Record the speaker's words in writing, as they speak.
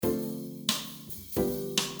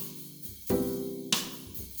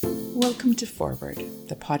Welcome to Forward,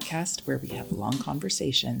 the podcast where we have long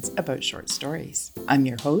conversations about short stories. I'm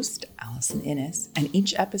your host, Allison Innes, and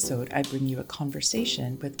each episode I bring you a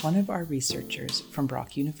conversation with one of our researchers from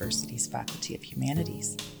Brock University's Faculty of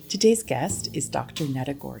Humanities. Today's guest is Dr.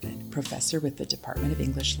 Netta Gordon, professor with the Department of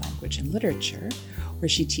English Language and Literature, where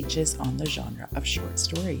she teaches on the genre of short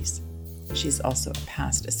stories. She is also a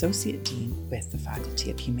past associate dean with the Faculty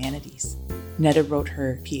of Humanities. Netta wrote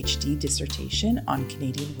her PhD dissertation on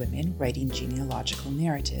Canadian women writing genealogical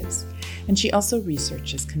narratives, and she also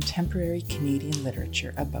researches contemporary Canadian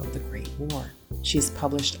literature about the Great War. She has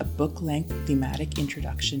published a book-length thematic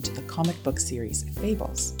introduction to the comic book series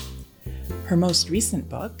Fables. Her most recent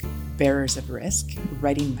book, Bearers of Risk,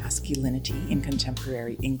 Writing Masculinity in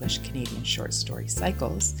Contemporary English-Canadian Short Story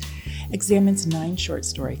Cycles, examines 9 short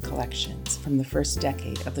story collections from the first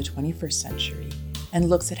decade of the 21st century and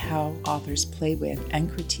looks at how authors play with and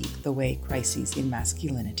critique the way crises in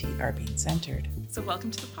masculinity are being centered. So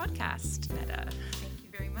welcome to the podcast, Netta. Thank you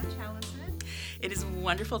very much, Allison. It is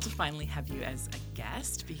wonderful to finally have you as a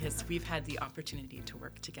guest because we've had the opportunity to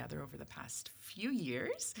work together over the past few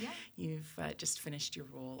years. Yeah. You've just finished your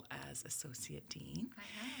role as Associate Dean. I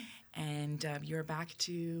have. And you're back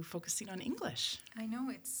to focusing on English. I know,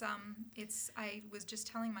 it's I was just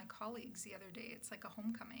telling my colleagues the other day, it's like a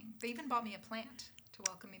homecoming. They even bought me a plant to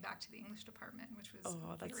welcome me back to the English department, which was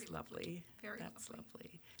that's lovely. Very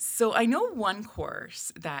lovely. So I know one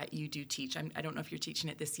course that you do teach. I don't know if you're teaching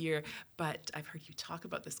it this year, but I've heard you talk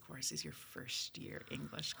about this course as your first year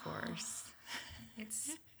English course.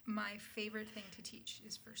 It's my favorite thing to teach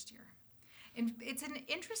is first year. And it's an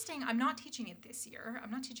interesting, I'm not teaching it this year.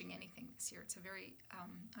 I'm not teaching anything this year. It's a very,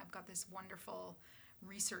 I've got this wonderful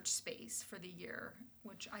research space for the year,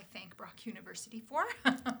 which I thank Brock University for.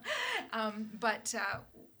 But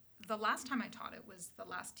the last time I taught it was the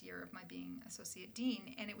last year of my being Associate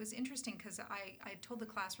Dean. And it was interesting because I told the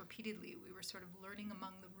class repeatedly we were sort of learning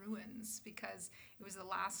among the ruins because it was the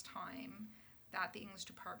last time that the English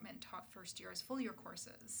department taught first year as full year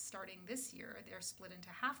courses. Starting this year, they're split into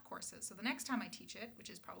half courses. So the next time I teach it, which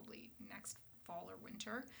is probably next fall or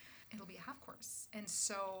winter, it'll be a half course. And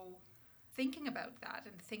so thinking about that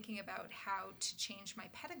and thinking about how to change my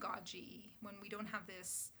pedagogy when we don't have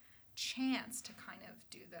this chance to kind of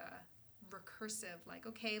do the recursive, like,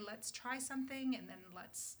 okay, let's try something and then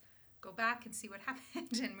let's go back and see what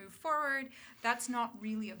happened and move forward. That's not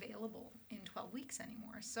really available in 12 weeks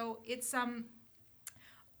anymore. So it's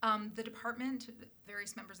the department,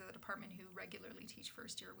 various members of the department who regularly teach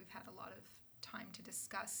first year, we've had a lot of time to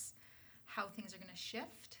discuss how things are going to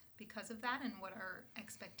shift because of that and what our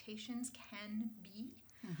expectations can be.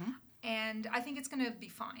 Mm-hmm. And I think it's going to be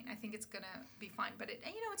fine. But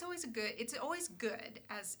it's always good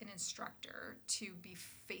as an instructor to be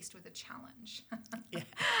faced with a challenge. Yeah.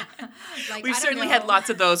 We've certainly had lots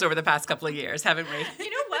of those over the past couple of years, haven't we? You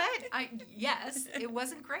know what? Yes, it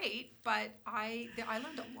wasn't great, but I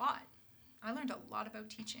learned a lot. I learned a lot about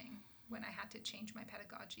teaching when I had to change my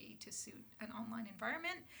pedagogy to suit an online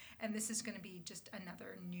environment. And this is going to be just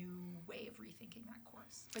another new way of rethinking that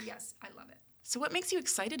course. But yes, I love it. So what makes you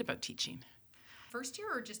excited about teaching? First year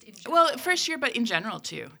or just in general? Well, first year, but in general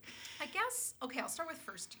too. I guess, okay, I'll start with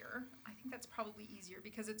first year. I think that's probably easier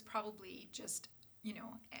because it's probably just,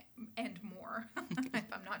 and more if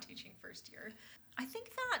I'm not teaching first year. I think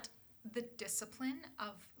that the discipline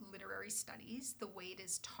of literary studies, the way it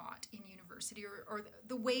is taught in university or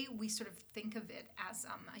the way we sort of think of it as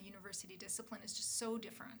a university discipline is just so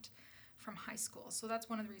different from high school. So that's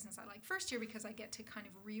one of the reasons I like first year because I get to kind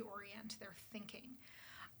of reorient their thinking.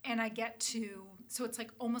 And I get to, so it's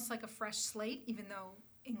like almost like a fresh slate, even though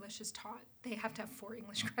English is taught, they have to have 4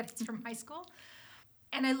 English credits from high school.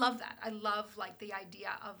 And I love that. I love like the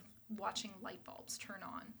idea of watching light bulbs turn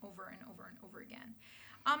on over and over and over again.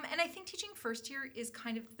 And I think teaching first year is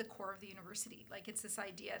kind of the core of the university. Like it's this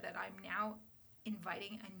idea that I'm now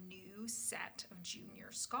inviting a new set of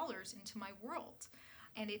junior scholars into my world.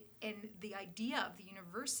 And the idea of the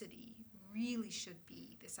university really should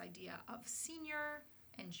be this idea of senior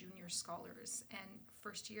and junior scholars. And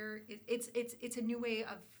first year, it's a new way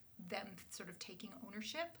of them sort of taking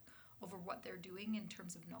ownership over what they're doing in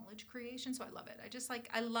terms of knowledge creation. So I love it.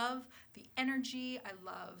 I love the energy. I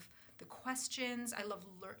love the questions.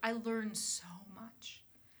 I learn so much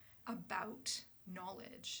about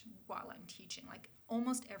knowledge while I'm teaching. Like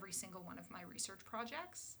almost every single one of my research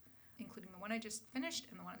projects, including the one I just finished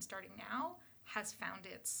and the one I'm starting now, has found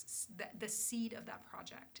the seed of that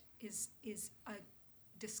project is a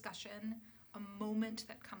discussion, a moment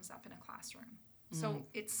that comes up in a classroom. So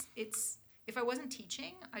it's if I wasn't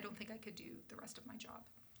teaching, I don't think I could do the rest of my job.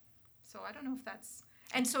 So I don't know if that's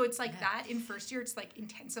And so it's like that in first year, it's like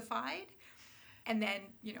intensified. And then,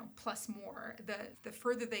 plus more, the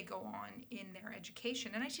further they go on in their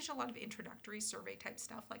education. And I teach a lot of introductory survey type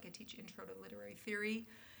stuff, like I teach Intro to Literary Theory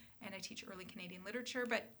and I teach Early Canadian Literature.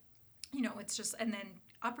 But, it's just, and then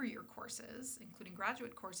upper year courses, including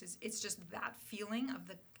graduate courses, it's just that feeling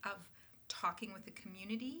of talking with the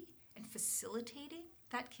community and facilitating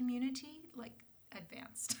that community, like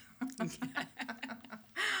advanced.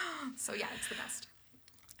 So yeah, it's the best.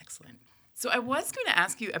 Excellent. So I was going to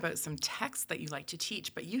ask you about some texts that you like to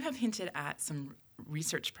teach, but you have hinted at some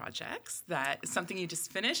research projects, that something you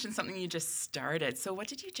just finished and something you just started. So what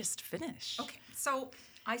did you just finish? Okay, so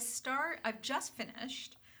I've just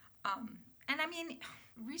finished, and I mean,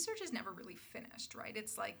 research is never really finished, right?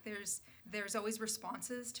 It's like there's always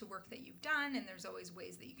responses to work that you've done, and there's always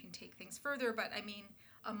ways that you can take things further. But I mean,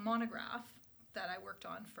 a monograph that I worked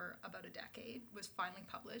on for about a decade was finally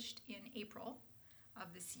published in April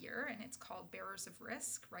of this year, and it's called Bearers of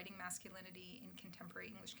Risk, Writing Masculinity in Contemporary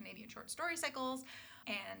English Canadian Short Story Cycles.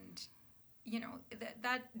 And,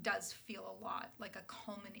 that does feel a lot like a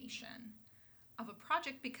culmination of a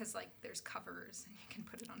project, because like there's covers and you can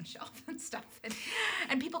put it on a shelf and stuff,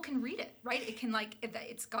 and people can read it, right? It can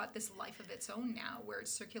it's got this life of its own now where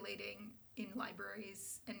it's circulating in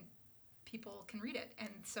libraries and people can read it. And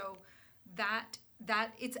so that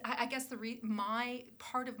it's, I guess my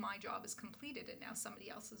part of my job is completed, and now somebody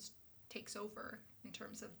else's takes over in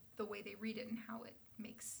terms of the way they read it and how it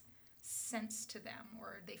makes sense to them,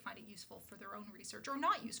 or they find it useful for their own research, or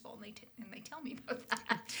not useful, and they tell me about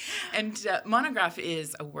that. And monograph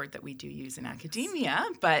is a word that we do use in academia,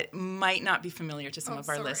 but might not be familiar to some of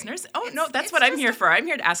our listeners. No, that's what I'm here for. I'm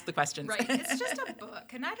here to ask the questions. Right. It's just a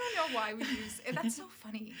book, and I don't know why we use. That's so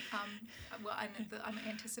funny. Well, I'm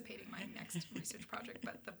anticipating my next research project,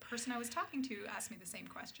 but the person I was talking to asked me the same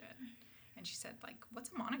question. And she said, what's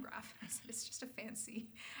a monograph? And I said, it's just a fancy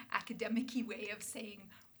academic-y way of saying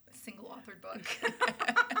single-authored book.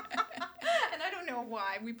 And I don't know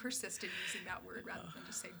why we persisted using that word rather than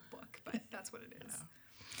just say book, but that's what it is. Yeah.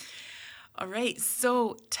 All right,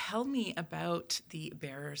 so tell me about the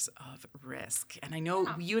Bearers of Risk. And I know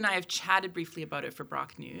you and I have chatted briefly about it for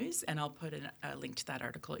Brock News, and I'll put a link to that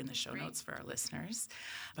article in the show notes for our listeners.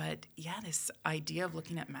 But yeah, this idea of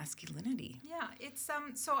looking at masculinity. Yeah, it's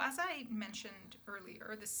so as I mentioned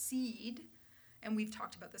earlier, the seed, and we've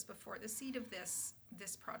talked about this before, the seed of this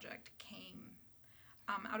project came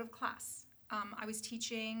out of class. I was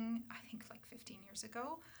teaching, I think 15 years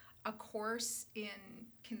ago, a course in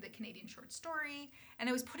the Canadian short story, and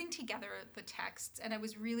I was putting together the texts, and I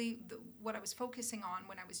was really, what I was focusing on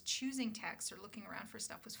when I was choosing texts or looking around for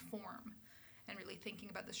stuff was form, and really thinking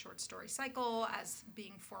about the short story cycle as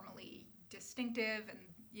being formally distinctive, and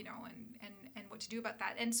and what to do about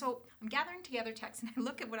that. And so I'm gathering together texts, and I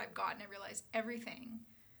look at what I've got, and I realize everything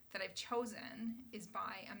that I've chosen is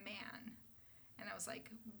by a man. And I was like,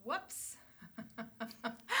 whoops.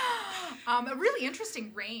 A really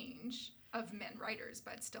interesting range of men writers,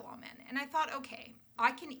 but still all men. And I thought, okay,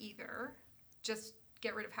 I can either just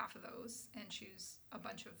get rid of half of those and choose a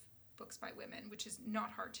bunch of books by women, which is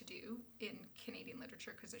not hard to do in Canadian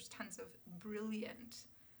literature because there's tons of brilliant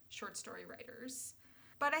short story writers.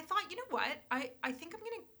 But I thought, you know what? I think I'm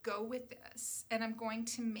going to go with this, and I'm going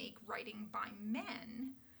to make writing by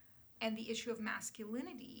men and the issue of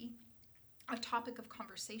masculinity a topic of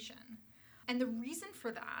conversation. And the reason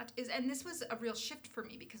for that is, and this was a real shift for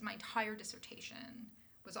me because my entire dissertation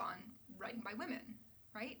was on writing by women,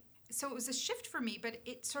 right? So it was a shift for me, but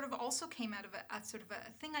it sort of also came out of a sort of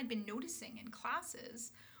a thing I'd been noticing in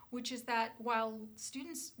classes, which is that while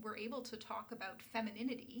students were able to talk about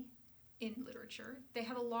femininity in literature, they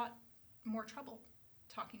had a lot more trouble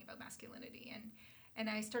talking about masculinity. And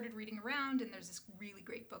I started reading around, and there's this really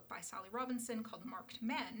great book by Sally Robinson called Marked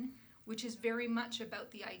Men, which is very much about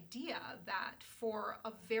the idea that for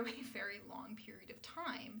a very, very long period of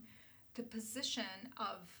time, the position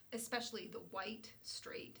of especially the white,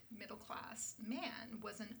 straight, middle-class man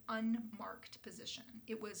was an unmarked position.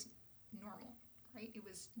 It was normal, right? It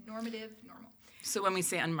was normative, normal. So when we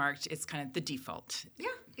say unmarked, it's kind of the default. Yeah,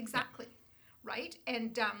 exactly. Yeah. Right?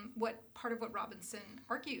 And part of what Robinson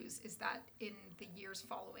argues is that in the years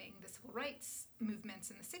following the civil rights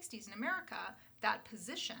movements in the 60s in America, that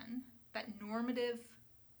position, that normative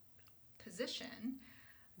position,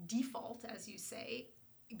 default, as you say,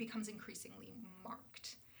 becomes increasingly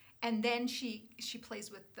marked. And then she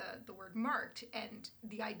plays with the word marked and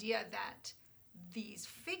the idea that these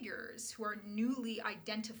figures who are newly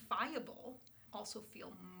identifiable also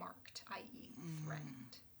feel marked, i.e.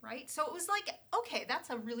 threatened. right? So it was like, okay, that's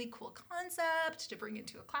a really cool concept to bring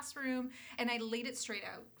into a classroom. And I laid it straight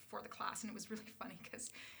out for the class. And it was really funny because,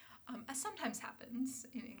 as sometimes happens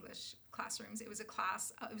in English classrooms, it was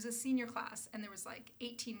a senior class, and there was like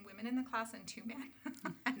 18 women in the class and 2 men,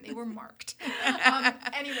 and they were marked.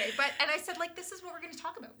 Anyway, and I said, like, this is what we're going to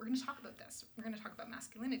talk about. We're going to talk about this. We're going to talk about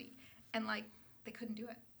masculinity. And like, they couldn't do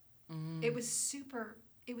it. It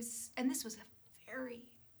was and this was a very,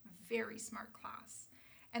 very smart class.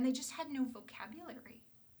 And they just had no vocabulary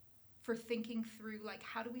for thinking through, like,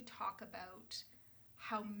 how do we talk about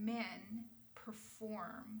how men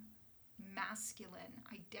perform masculine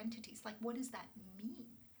identities? Like, what does that mean?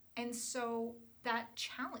 And so that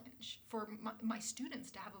challenge for my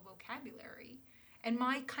students to have a vocabulary, and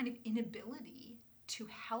my kind of inability to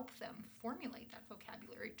help them formulate that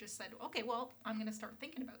vocabulary, just said, okay, well, I'm going to start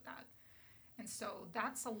thinking about that. And so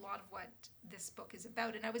that's a lot of what this book is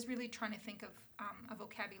about. And I was really trying to think of a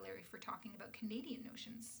vocabulary for talking about Canadian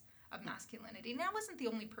notions of masculinity. And I wasn't the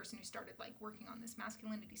only person who started like working on this.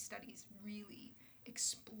 Masculinity studies really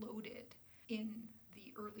exploded in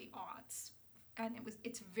the early aughts. And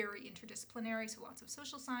it's very interdisciplinary, so lots of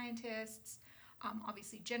social scientists,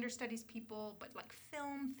 obviously gender studies people, but like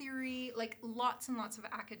film theory, like lots and lots of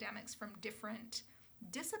academics from different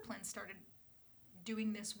disciplines started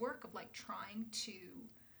doing this work of like trying to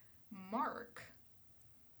mark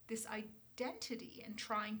this identity and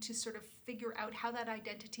trying to sort of figure out how that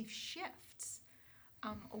identity shifts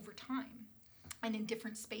over time and in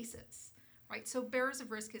different spaces, right? So Bearers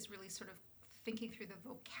of Risk is really sort of thinking through the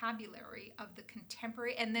vocabulary of the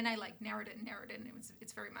contemporary, and then I like narrowed it, and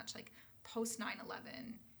it's very much like post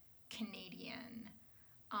 9/11 Canadian,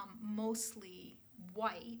 mostly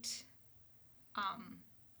white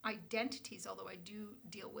identities, although I do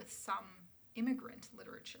deal with some immigrant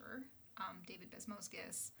literature, David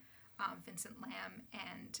Bezmosgis, Vincent Lam,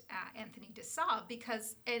 and Anthony Dessau,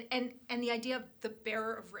 because and the idea of the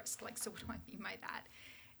bearer of risk. Like, so what do I mean by that?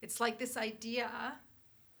 It's like this idea.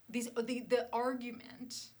 The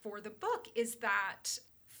argument for the book is that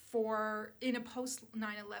in a post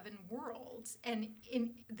 9/11 world, and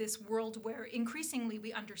in this world where increasingly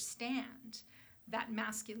we understand that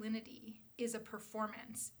masculinity is a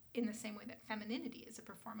performance in the same way that femininity is a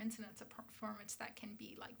performance, and it's a performance that can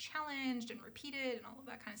be like challenged and repeated and all of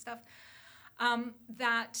that kind of stuff,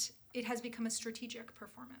 that it has become a strategic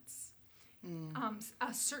performance.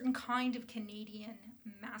 A certain kind of Canadian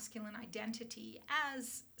masculine identity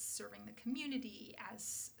as serving the community,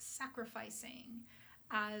 as sacrificing,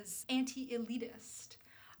 as anti-elitist,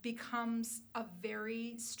 becomes a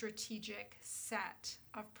very strategic set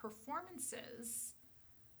of performances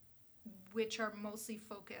which are mostly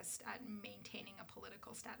focused at maintaining a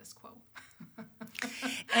political status quo.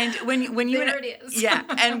 And when you there and, it is. Yeah,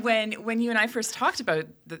 and when you and I first talked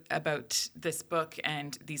about this book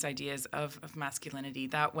and these ideas of masculinity,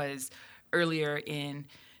 that was earlier in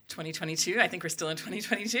 2022. I think we're still in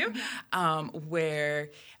 2022, where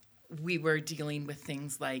we were dealing with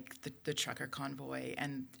things like the trucker convoy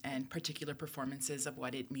and particular performances of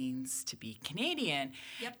what it means to be Canadian.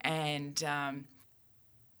 Yep. And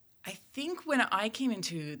I think when I came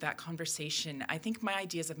into that conversation, I think my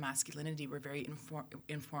ideas of masculinity were very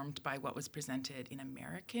informed by what was presented in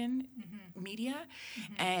American media.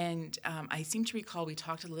 And I seem to recall we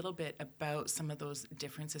talked a little bit about some of those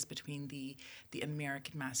differences between the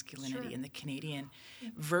American masculinity and the Canadian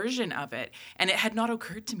version of it. And it had not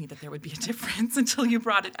occurred to me that there would be a difference until you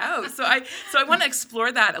brought it out. So I want to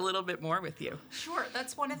explore that a little bit more with you. Sure.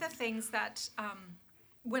 That's one of the things that...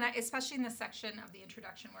 especially in the section of the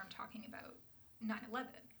introduction where I'm talking about 9/11,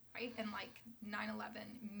 right? And like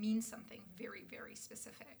 9/11 means something very, very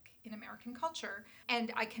specific in American culture.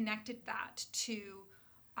 And I connected that to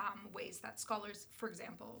ways that scholars, for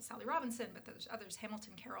example, Sally Robinson, but there's others,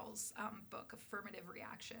 Hamilton Carroll's book, Affirmative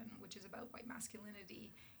Reaction, which is about white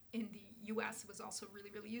masculinity in the U.S., was also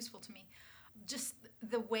really, really useful to me. Just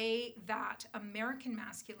the way that American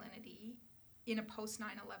masculinity in a post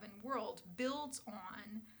 9/11 world builds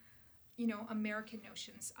on, American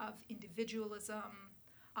notions of individualism,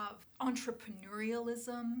 of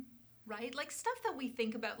entrepreneurialism, right? Like stuff that we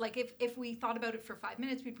think about, like if we thought about it for 5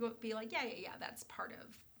 minutes, we'd be like, yeah, that's part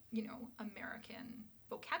of, American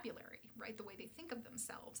vocabulary, right? The way they think of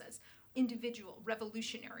themselves as individual,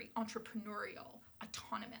 revolutionary, entrepreneurial,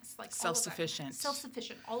 autonomous, like self-sufficient,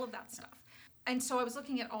 all of that stuff. And so I was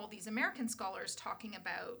looking at all these American scholars talking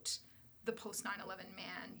about the post 9/11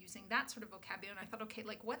 man using that sort of vocabulary, and I thought, okay,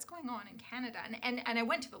 like what's going on in Canada? And I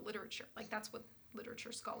went to the literature, like that's what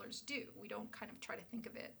literature scholars do. We don't kind of try to think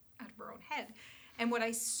of it out of our own head. And what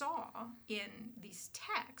I saw in these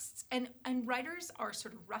texts, and writers are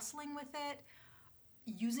sort of wrestling with it,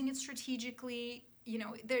 using it strategically. You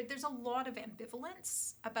know, there's a lot of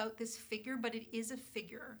ambivalence about this figure, but it is a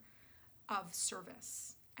figure of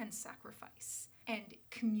service and sacrifice and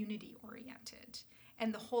community oriented.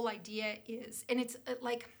 And the whole idea is, and it's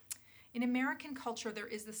like in American culture, there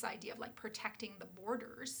is this idea of like protecting the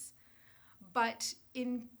borders. But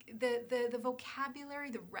in the vocabulary,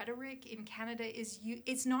 the rhetoric in Canada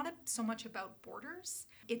it's not so much about borders.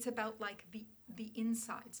 It's about like the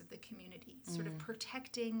insides of the community, sort of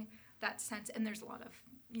protecting that sense. And there's a lot of,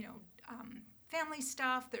 you know, family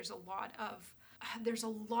stuff. There's a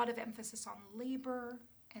lot of emphasis on labor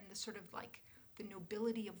and the sort of like the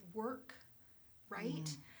nobility of work, right?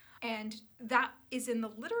 And that is in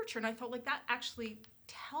the literature. And I felt like that actually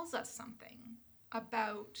tells us something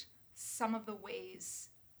about some of the ways,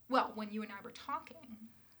 well, when you and I were talking,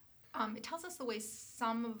 it tells us the ways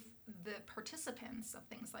some of the participants of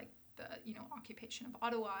things like the, you know, occupation of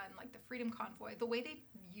Ottawa and like the Freedom Convoy, the way they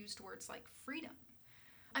used words like freedom.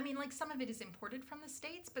 I mean, like some of it is imported from the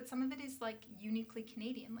States, but some of it is like uniquely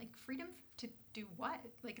Canadian. Like freedom to do what?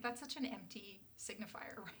 Like that's such an empty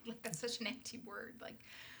signifier, right? Like that's such an empty word. Like,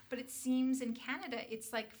 but it seems in Canada,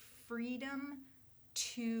 it's like freedom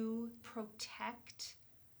to protect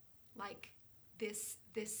like this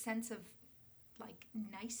sense of like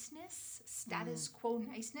niceness, status quo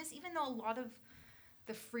niceness, even though a lot of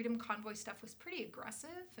the Freedom Convoy stuff was pretty aggressive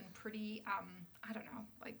and pretty, I don't know,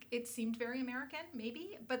 like it seemed very American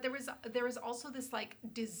maybe, but there was also this like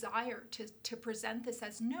desire to present this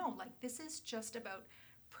as no, like this is just about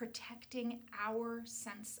protecting our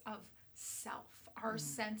sense of self, our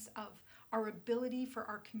sense of our ability for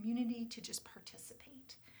our community to just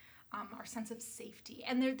participate. Our sense of safety.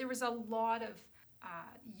 And there was a lot of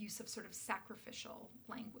use of sort of sacrificial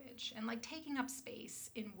language and like taking up space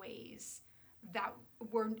in ways that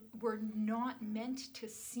were not meant to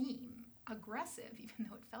seem aggressive, even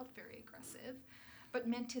though it felt very aggressive, but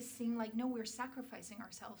meant to seem like, no, we're sacrificing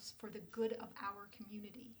ourselves for the good of our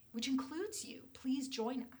community, which includes you. Please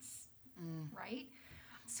join us, right?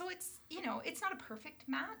 So it's, you know, it's not a perfect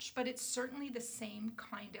match, but it's certainly the same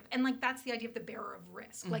kind of, and like that's the idea of the bearer of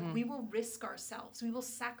risk. Like we will risk ourselves, we will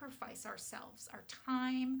sacrifice ourselves, our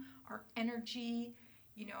time, our energy,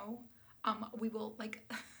 you know, we will like,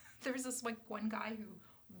 there was this like one guy who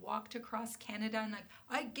walked across Canada and like,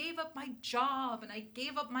 I gave up my job and I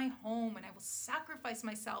gave up my home and I will sacrifice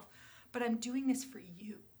myself, but I'm doing this for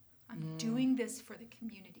you. I'm doing this for the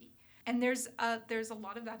community. And there's a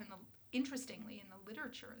lot of that interestingly in the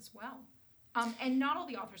literature as well. And not all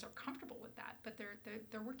the authors are comfortable with that, but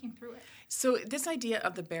they're working through it. So this idea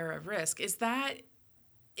of the bearer of risk, is that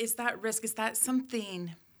risk, is that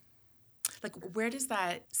something, like where does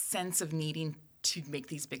that sense of needing to make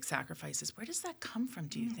these big sacrifices, where does that come from,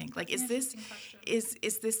 do you think? Like is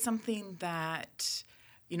this something that,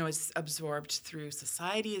 you know, is absorbed through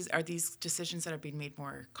society? Are these decisions that are being made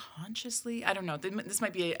more consciously? I don't know. This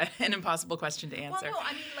might be an impossible question to answer. Well, no,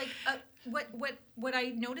 I mean, like, what I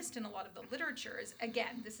noticed in a lot of the literature is,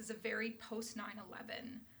 again, this is a very post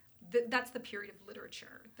 9/11. That's the period of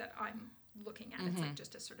literature that I'm looking at. It's like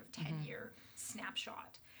just a sort of 10-year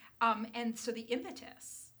snapshot. And so the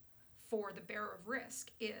impetus for the bearer of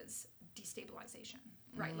risk is destabilization,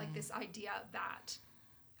 right? Like this idea that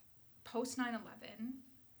post 9/11,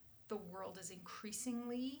 the world is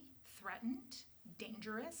increasingly threatened,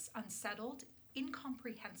 dangerous, unsettled,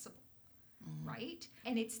 incomprehensible, right?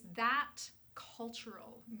 And it's that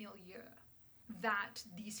cultural milieu that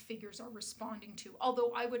these figures are responding to.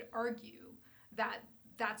 Although I would argue that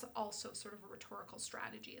that's also sort of a rhetorical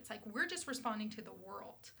strategy. It's like we're just responding to the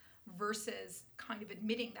world versus kind of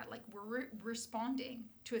admitting that like we're responding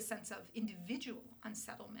to a sense of individual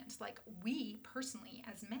unsettlement. Like we personally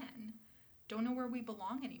as men don't know where we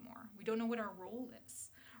belong anymore. We don't know what our role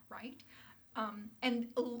is, right? And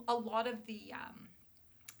a lot of the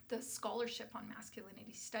scholarship on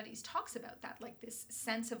masculinity studies talks about that, like this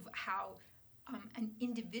sense of how an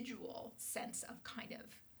individual sense of kind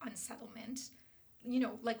of unsettlement, you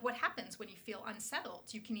know, like what happens when you feel unsettled?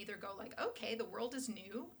 You can either go like, okay, the world is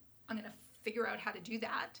new, I'm going to figure out how to do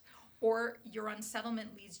that, or your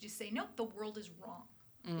unsettlement leads you to say, no, the world is wrong.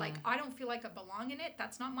 Like, I don't feel like I belong in it.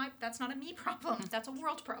 That's not a me problem. That's a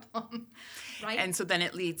world problem, right? And so then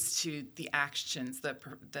it leads to the actions,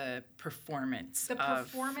 the performance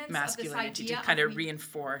of masculinity to kind of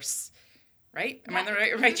reinforce, right? Am I on the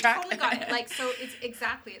right track? Totally got it. Like, so it's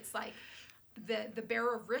exactly, it's like the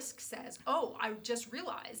bearer of risk says, oh, I just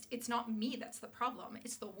realized it's not me that's the problem.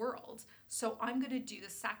 It's the world. So I'm going to do the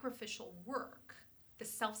sacrificial work the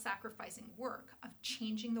self-sacrificing work of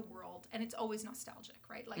changing the world, and it's always nostalgic,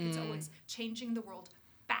 right? Like it's always changing the world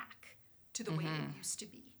back to the way it used to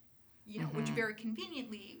be, which very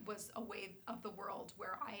conveniently was a way of the world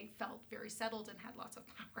where I felt very settled and had lots of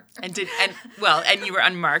power. And you were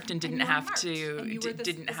unmarked and didn't have to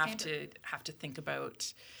think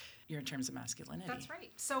about your terms of masculinity. That's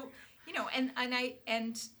right. So,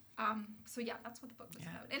 so yeah, that's what the book was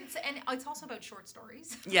about. And it's also about short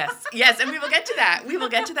stories. Yes, and we will get to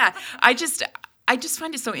that. I just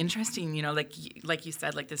find it so interesting, like you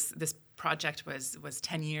said, like this project was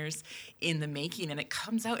 10 years in the making, and it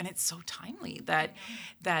comes out and it's so timely that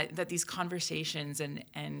these conversations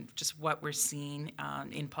and just what we're seeing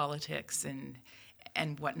in politics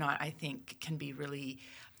and whatnot, I think can be really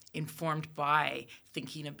informed by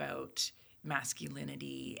thinking about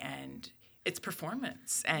masculinity and its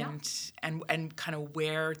performance and kind of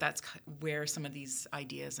where some of these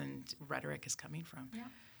ideas and rhetoric is coming from.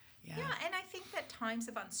 Yeah, and I think that times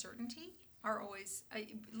of uncertainty are always,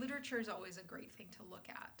 literature is always a great thing to look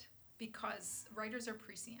at, because writers are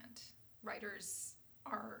prescient. Writers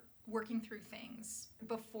are working through things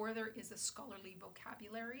before there is a scholarly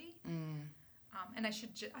vocabulary. And I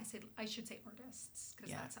should say artists,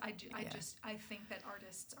 because I think that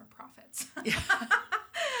artists are prophets.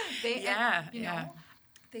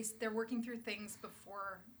 They're working through things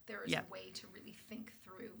before there is a way to really think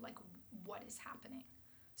through like what is happening.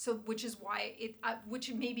 So, which is why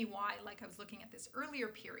which may be why, like I was looking at this earlier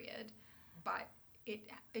period, but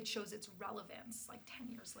it shows its relevance like 10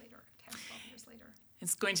 years later, 10, 12 years later.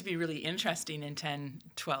 It's going to be really interesting in 10,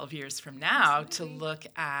 12 years from now to look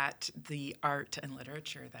at the art and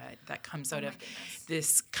literature that comes out of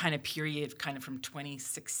this kind of period, kind of from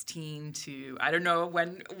 2016 to, I don't know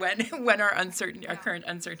when our current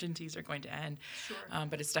uncertainties are going to end. Sure.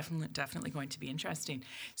 But it's definitely going to be interesting.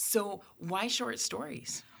 So why short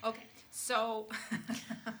stories? Okay. So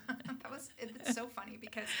it's so funny,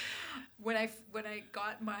 because when I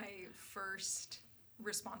got my first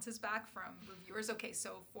responses back from reviewers. Okay,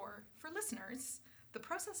 so for listeners, the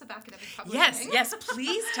process of academic publishing. Yes,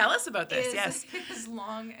 please tell us about this. Is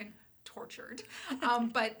long and tortured,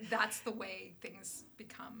 but that's the way things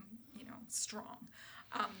become, strong.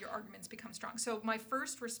 Your arguments become strong. So my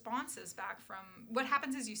first responses back from, what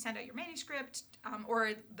happens is you send out your manuscript,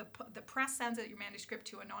 or the press sends out your manuscript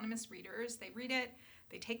to anonymous readers. They read it.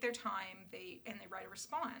 They take their time, they write a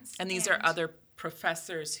response. And these are other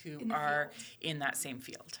professors who are in that same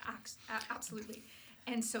field. Absolutely.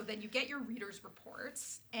 And so then you get your readers'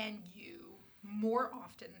 reports, and you, more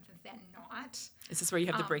often than not... Is this where you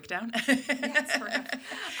have the breakdown? Yeah, sort of.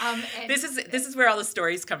 This is where all the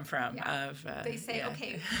stories come from. Yeah. They say,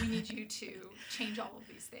 okay, we need you to change all of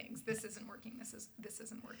these things. This isn't working. This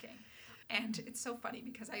isn't working. And it's so funny,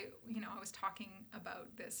 because I was talking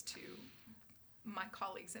about this to my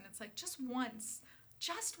colleagues, and it's like, just once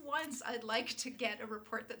I'd like to get a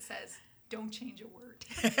report that says, don't change a word.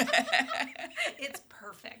 It's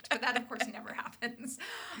perfect, but that of course never happens.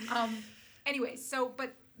 Anyway,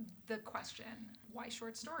 but the question, why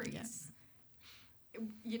short stories,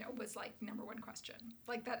 was like number one question.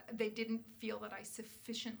 Like that, they didn't feel that I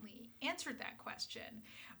sufficiently answered that question,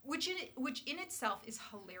 which in itself is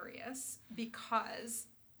hilarious, because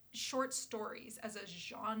short stories as a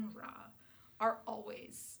genre are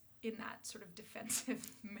always in that sort of defensive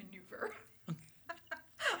maneuver.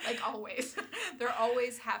 Like always. They're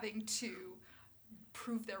always having to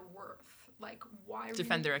prove their worth. Like why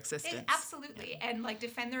defend their existence. Absolutely. Yeah. And like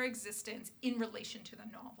defend their existence in relation to the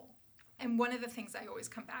novel. And one of the things I always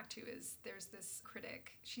come back to is there's this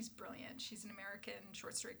critic. She's brilliant. She's an American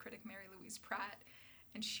short story critic, Mary Louise Pratt.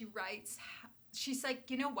 And she writes, she's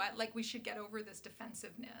like, you know what? Like we should get over this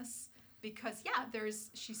defensiveness. Because,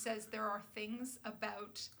 she says there are things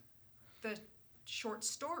about the short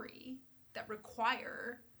story that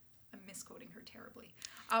require, I'm misquoting her terribly,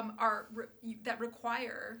 that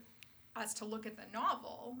require us to look at the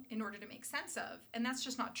novel in order to make sense of. And that's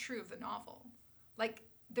just not true of the novel. Like,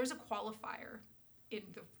 there's a qualifier in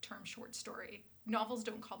the term short story. Novels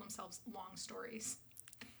don't call themselves long stories.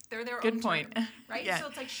 They're their own point. Term, right? Yeah. So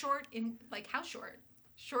it's like short in, like how short?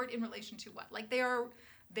 Short in relation to what? Like the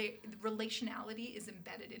relationality is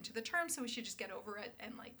embedded into the term, so we should just get over it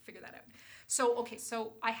and like figure that out. So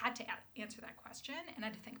I had to answer that question, and I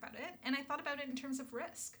had to think about it, and I thought about it in terms of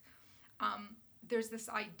risk. There's this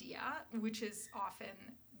idea, which is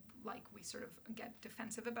often like we sort of get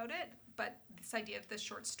defensive about it, but this idea of the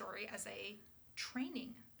short story as a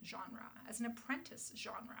training genre, as an apprentice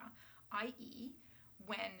genre, i.e.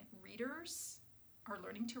 when readers are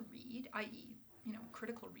learning to read, i.e.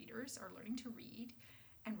 critical readers are learning to read,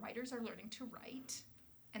 and writers are learning to write,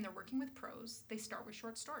 and they're working with prose, they start with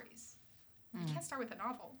short stories. You can't start with a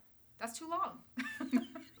novel. That's too long.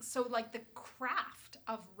 So like the craft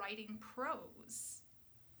of writing prose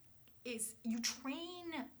is you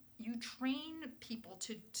train people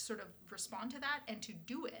to sort of respond to that and to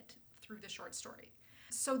do it through the short story.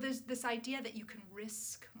 So there's this idea that you can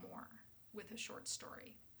risk more with a short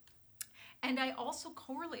story. And I also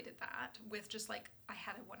correlated that with just like, I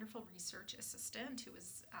had a wonderful research assistant who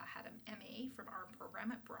had an MA from our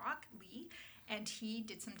program at Brock, Lee, and he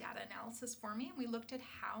did some data analysis for me. And we looked at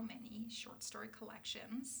how many short story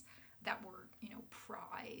collections that were,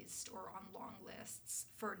 prized or on long lists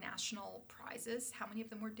for national prizes, how many of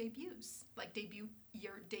them were debuts? Like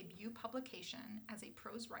your debut publication as a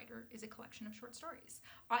prose writer is a collection of short stories,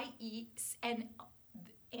 i.e., and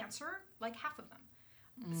answer, like half of them.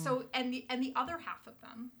 So, and the other half of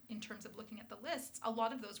them, in terms of looking at the lists, a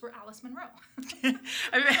lot of those were Alice Munro.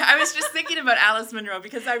 I was just thinking about Alice Munro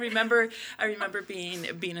because I remember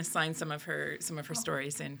being assigned some of her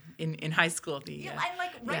stories in high school. And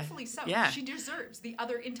like rightfully so. Yeah. She deserves the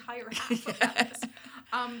other entire half of that list.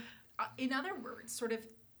 In other words, sort of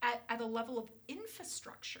at a level of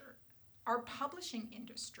infrastructure, our publishing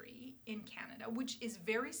industry in Canada, which is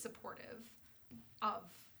very supportive of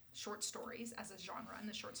short stories as a genre and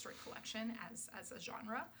the short story collection as a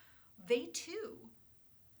genre, they too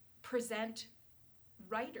present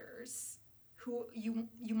writers who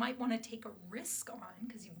you might want to take a risk on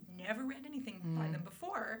because you've never read anything by them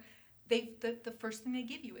before. The first thing they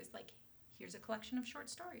give you is like, here's a collection of short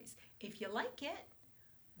stories. If you like it,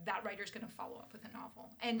 that writer's going to follow up with a novel.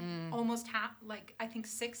 And almost I think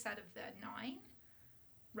 6 out of the 9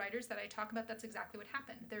 writers that I talk about, that's exactly what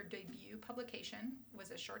happened. Their debut publication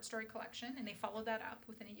was a short story collection, and they followed that up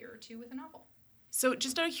within a year or two with a novel. So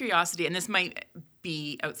just out of curiosity, and this might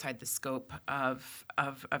be outside the scope of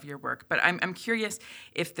your work, but I'm curious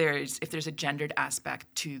if there's a gendered aspect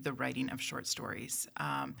to the writing of short stories.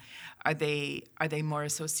 Are they more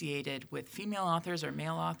associated with female authors or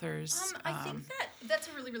male authors? I think that's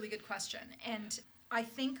a really, really good question. And I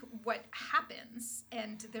think what happens,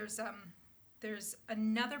 and there's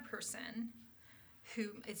another person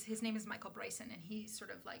his name is Michael Bryson, and he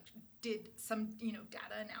sort of like did some,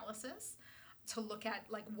 data analysis to look at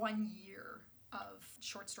like 1 year of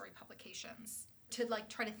short story publications to like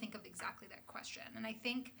try to think of exactly that question. And I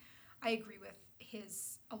think I agree with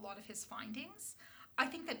a lot of his findings. I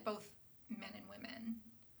think that both men and women,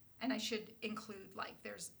 and I should include like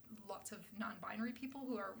there's lots of non-binary people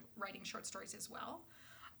who are writing short stories as well.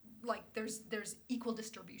 Like there's equal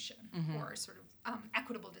distribution or sort of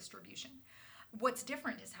equitable distribution. What's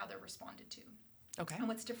different is how they're responded to. Okay. And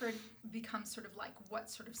what's different becomes sort of like what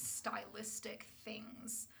sort of stylistic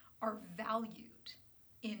things are valued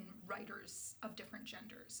in writers of different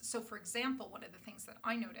genders. So for example, one of the things that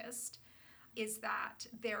I noticed is that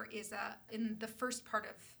there is in the first part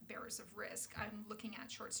of Bearers of Risk, I'm looking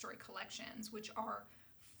at short story collections which are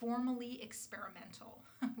formally experimental,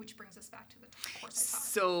 which brings us back to the course I taught.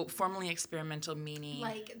 So formally experimental meaning?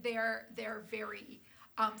 Like they're very,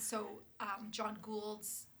 John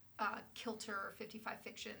Gould's Kilter 55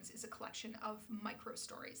 Fictions is a collection of micro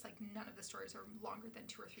stories. Like none of the stories are longer than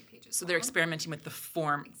 2 or 3 pages So long. they're experimenting with the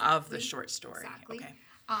form of the short story. Exactly. Okay.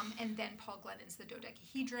 And then Paul Glennon's The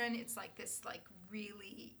Dodecahedron. It's like this like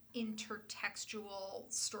really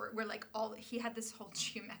intertextual story where like he had this whole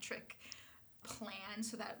geometric plan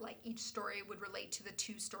so that like each story would relate to the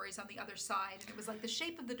 2 stories on the other side, and it was like the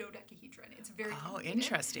shape of the dodecahedron. It's very complicated.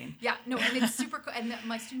 Interesting. Yeah, no, and it's super cool, and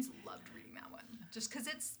my students loved reading that one just because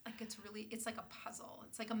it's like a puzzle.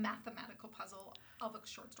 It's like a mathematical puzzle of a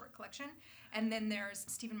short story collection. And then there's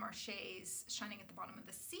Stephen Marche's Shining at the Bottom of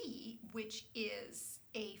the Sea, which is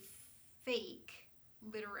a fake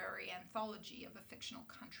literary anthology of a fictional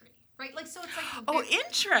country. Right, like so it's like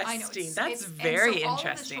interesting. I know, That's very and so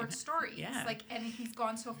interesting. All of the short stories, Yeah. like, and he's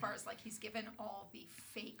gone so far as like he's given all the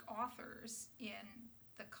fake authors in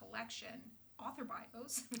the collection author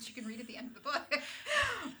bios, which you can read at the end of the book.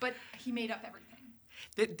 But he made up everything.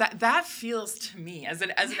 That feels to me as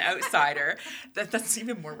an outsider that's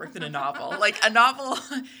even more work than a novel. Like a novel,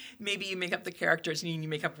 maybe you make up the characters and you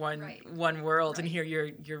make up one world, and here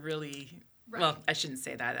you're really. Right. Well, I shouldn't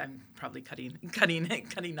say that. I'm probably cutting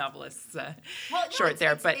novelists short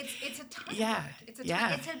there, but it's a ton of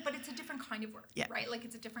work. But it's a different kind of work, right? Like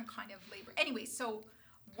it's a different kind of labor. Anyway, so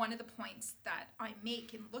one of the points that I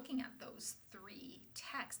make in looking at those 3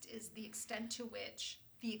 texts is the extent to which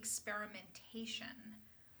the experimentation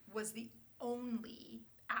was the only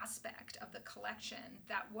aspect of the collection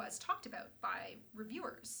that was talked about by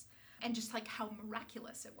reviewers. and just like how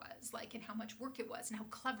miraculous it was, like, and how much work it was and how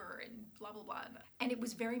clever and blah, blah, blah. And it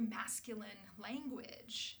was very masculine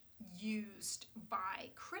language used by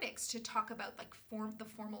critics to talk about like the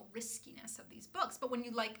formal riskiness of these books. But when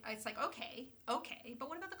you like, it's like, okay, but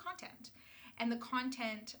what about the content? And the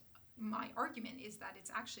content, my argument is that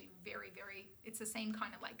it's actually very, very, it's the same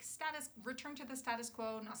kind of like return to the status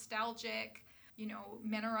quo, nostalgic, you know,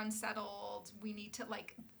 men are unsettled. We need to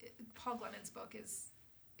like, Paul Glennon's book is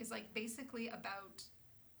like basically about,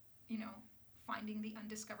 you know, finding the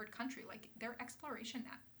undiscovered country. Like they're exploration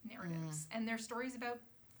narratives and they're stories about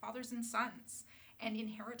fathers and sons and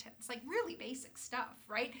inheritance, like really basic stuff,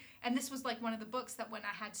 right? And this was like one of the books that when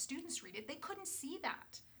I had students read it, they couldn't see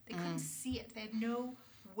that. They couldn't see it. They had no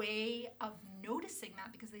way of noticing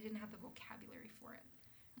that because they didn't have the vocabulary for it,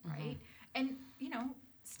 right? And, you know,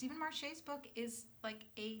 Stephen Marche's book is like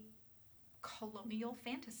a colonial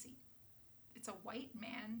fantasy. It's a white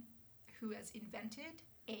man who has invented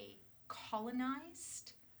a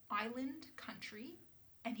colonized island country,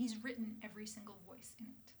 and he's written every single voice in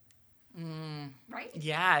it. Right?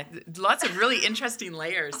 Yeah, lots of really interesting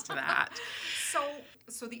layers to that.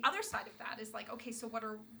 So the other side of that is like, okay, so what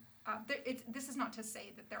are this is not to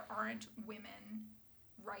say that there aren't women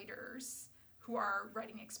writers who are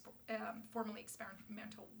writing formally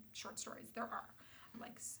experimental short stories. There are.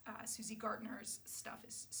 Like Susie Gardner's stuff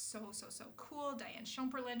is so cool. Diane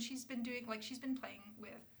Schomperlin, she's been playing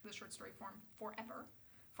with the short story form forever.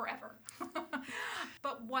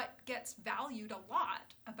 But what gets valued a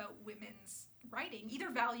lot about women's writing, either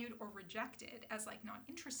valued or rejected as like not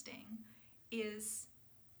interesting, is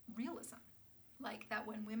realism. Like that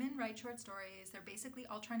when women write short stories, they're basically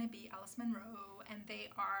all trying to be Alice Munro, and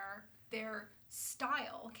their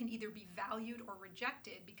style can either be valued or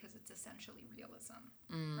rejected because it's essentially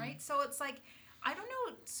realism, right? So it's like, I don't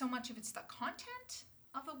know so much if it's the content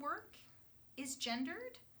of a work is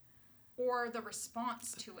gendered or the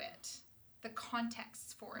response to it, the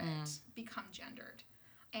contexts for it become gendered.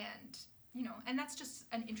 And, you know, and that's just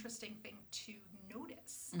an interesting thing to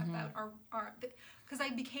notice about our because I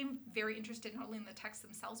became very interested not only in the texts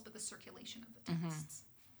themselves, but the circulation of the texts.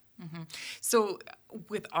 So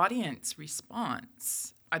with audience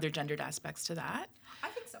response, are there gendered aspects to that? I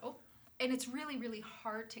think so. And it's really, really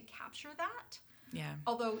hard to capture that. Yeah.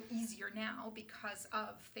 Although easier now because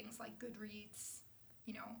of things like Goodreads,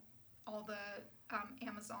 you know, all the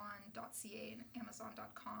Amazon.ca and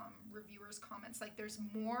Amazon.com reviewers' comments. Like there's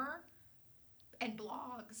more, and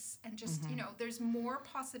blogs, and just, you know, there's more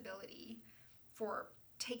possibility for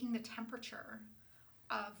taking the temperature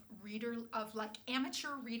of like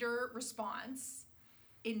amateur reader response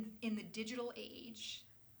in the digital age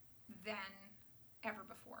than ever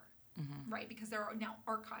before, right? Because there are now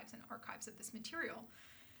archives and archives of this material,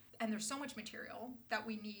 and there's so much material that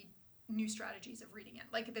we need new strategies of reading it.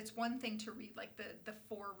 Like it's one thing to read like the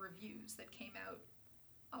 4 reviews that came out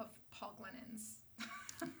of Paul Glennon's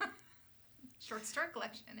short story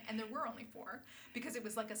collection, and there were only 4 because it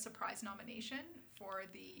was like a surprise nomination for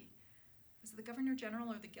was it the Governor General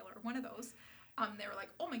or the Giller, one of those. They were like,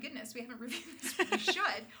 oh my goodness, we haven't reviewed this, we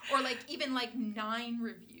should. Or like even like 9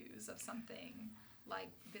 reviews of something like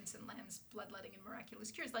Vincent Lamb's Bloodletting and Miraculous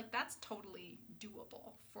Cures. Like that's totally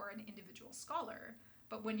doable for an individual scholar.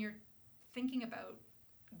 But when you're thinking about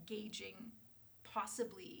gauging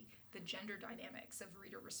possibly the gender dynamics of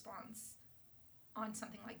reader response on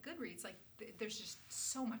something like Goodreads, like there's just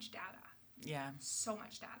so much data. Yeah. So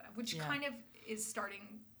much data, which kind of is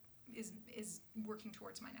working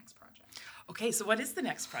towards my next project. Okay, so what is the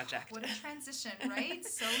next project? What a transition, right?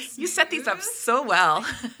 So smooth. You set these up so well.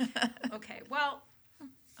 Okay, well,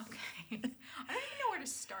 okay. I don't even know where to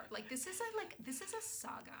start. Like this is a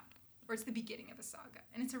saga, or it's the beginning of a saga,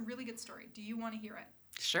 and it's a really good story. Do you want to hear it?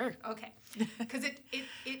 Sure. Okay, because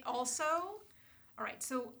it also, all right.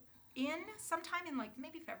 So sometime in like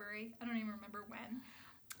maybe February, I don't even remember when,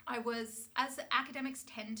 I was, as academics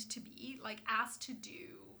tend to be, like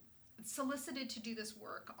solicited to do this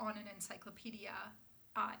work on an encyclopedia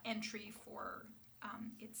entry for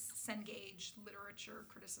its Cengage literature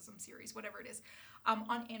criticism series, whatever it is,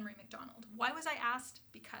 on Anne Marie MacDonald. Why was I asked?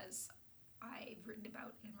 Because I've written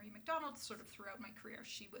about Anne Marie MacDonald sort of throughout my career.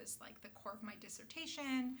 She was like the core of my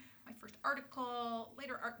dissertation, my first article,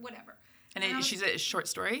 later art, whatever. And she's a short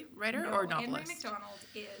story writer or novelist? Anne Marie MacDonald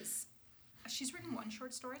she's written one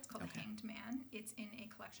short story. It's called The Hanged Man. It's in a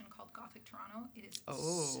collection called Gothic Toronto. It is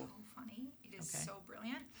so funny. It is so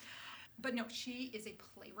brilliant. But no, she is a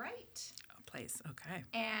playwright. Plays, okay.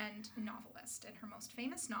 And novelist. And her most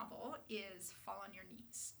famous novel is Fall on Your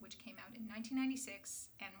Knees, which came out in 1996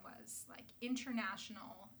 and was like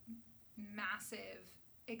international, massive,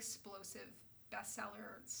 explosive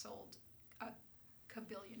bestseller, sold a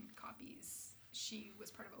kabillion copies. She was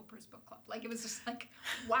part of Oprah's book club. Like, it was just like,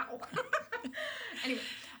 wow. Anyway,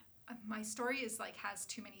 my story is like, has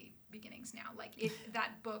too many beginnings now. Like,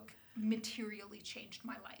 that book materially changed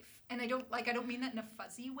my life. And I don't mean that in a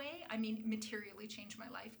fuzzy way. I mean, materially changed my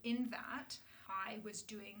life in that I was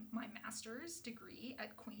doing my master's degree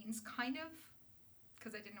at Queen's, kind of,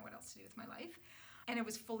 because I didn't know what else to do with my life. And I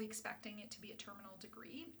was fully expecting it to be a terminal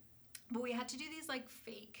degree. But we had to do these like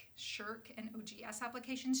fake SSHRC and OGS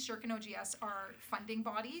applications. SSHRC and OGS are funding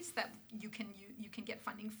bodies that you can get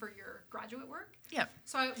funding for your graduate work. Yeah.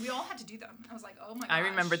 So we all had to do them. I was like, oh my gosh. I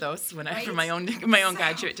remember those right? from my own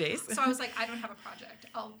graduate days. So I was like, I don't have a project.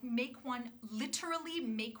 I'll literally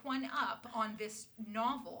make one up on this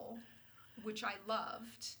novel, which I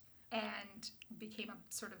loved and became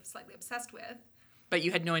sort of slightly obsessed with. But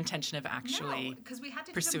you had no intention of actually because we had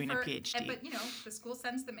to pursuing do them a PhD. But, the school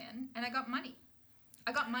sends them in, and I got money.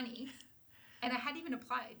 And I hadn't even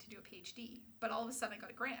applied to do a PhD, but all of a sudden I got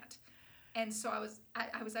a grant. And so I was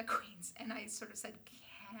at Queen's, and I sort of said,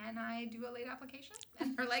 can I do a late application?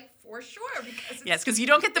 And they're like, for sure. Because you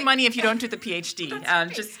don't get the money if you don't do the PhD. Right.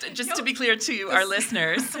 Just to be clear to our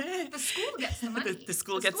listeners. The school gets the money. The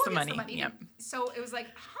school gets the money. Yep. So it was like,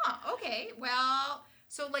 okay, well...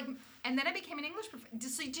 So, like, and then I became an English professor.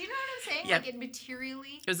 So, do you know what I'm saying? Yeah. Like, it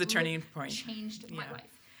materially... It was a turning point. Changed my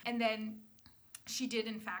life. And then she did,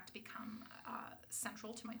 in fact, become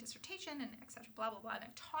central to my dissertation and et cetera, blah, blah, blah. And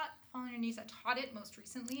I've taught Fall on Your Knees. I taught it most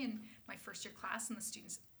recently in my first year class, and the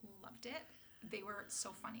students loved it. They were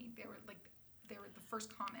so funny. They were the first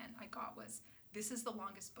comment I got was, this is the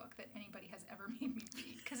longest book that anybody has ever made me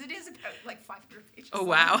read. Because it is about like 500 pages. Oh,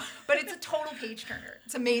 wow. But it's a total page turner.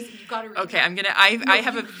 It's amazing. You've got to read it. Okay, I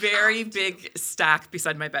have a very big stack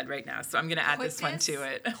beside my bed right now, so I'm going to add this one to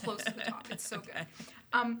it. Close to the top. It's so good.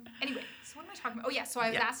 Anyway, so what am I talking about? Oh, yeah, so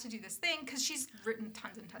I was asked to do this thing because she's written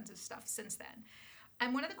tons and tons of stuff since then.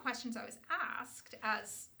 And one of the questions I was asked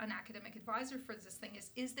as an academic advisor for this thing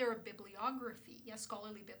is there a bibliography, a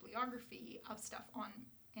scholarly bibliography of stuff on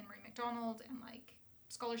Anne-Marie MacDonald and like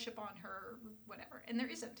scholarship on her, whatever? And there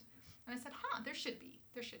isn't. And I said, there should be.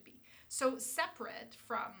 So separate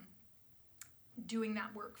from doing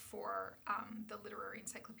that work for the Literary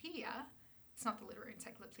Encyclopedia, it's not the Literary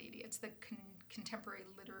Encyclopedia, it's the Contemporary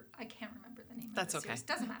I can't remember the name of the series.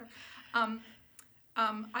 Doesn't matter.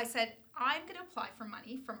 I said, I'm going to apply for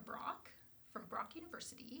money from Brock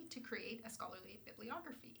University to create a scholarly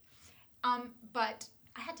bibliography. But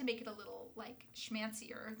I had to make it a little like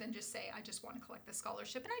schmancier than just say, I just want to collect the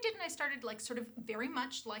scholarship. And I did, and I started like sort of very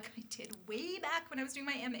much like I did way back when I was doing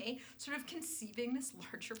my MA, sort of conceiving this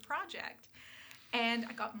larger project. And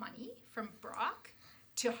I got money from Brock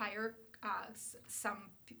to hire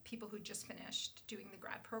some people who just finished doing the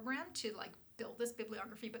grad program to like build this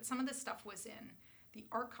bibliography. But some of this stuff was in the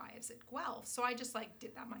archives at Guelph. So I just like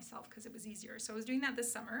did that myself because it was easier. So I was doing that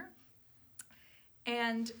this summer.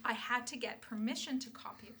 And I had to get permission to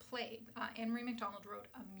copy a play. Anne-Marie MacDonald wrote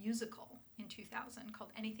a musical in 2000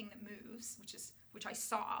 called Anything That Moves, which I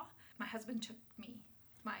saw. My husband took me.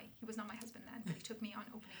 He was not my husband then, but he took me on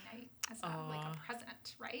opening night as a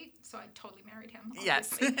present, right? So I totally married him,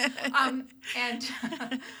 obviously. Yes.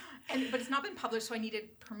 But it's not been published, so I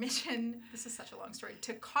needed permission. This is such a long story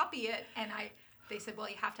to copy it, and they said, well,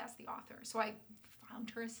 you have to ask the author. So I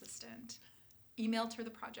found her assistant, emailed her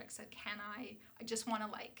the project, said, I just want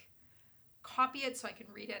to like copy it so I can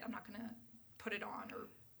read it. I'm not going to put it on or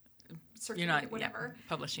circulate it, whatever.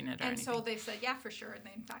 Publishing it or and anything. So they said, yeah, for sure. And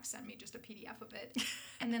they in fact sent me just a PDF of it.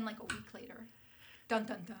 And then like a week later, dun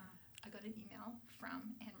dun dun, I got an email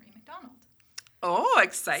from Anne-Marie MacDonald. Oh,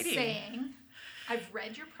 exciting. Saying, I've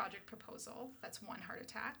read your project proposal. That's one heart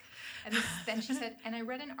attack. And then she said, and I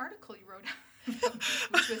read an article you wrote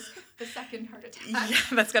which was the second heart attack. Yeah,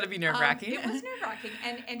 that's got to be nerve-wracking. It was nerve-wracking.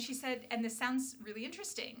 And she said, and this sounds really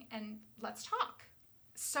interesting, and let's talk.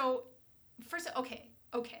 So first, okay.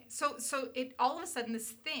 So it all of a sudden,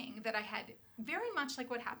 this thing that I had very much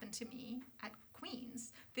like what happened to me at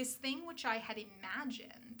Queen's, this thing which I had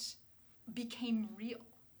imagined became real.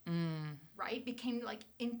 Right? Became like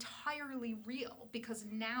entirely real because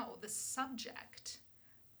now the subject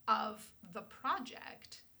of the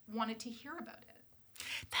project wanted to hear about it.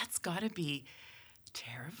 That's got to be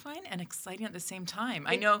terrifying and exciting at the same time.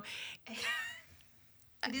 I know.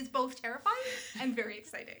 It is both terrifying and very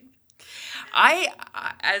exciting.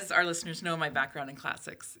 As our listeners know, my background in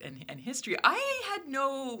classics and history, I had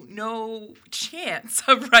no chance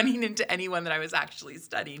of running into anyone that I was actually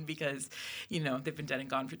studying because, they've been dead and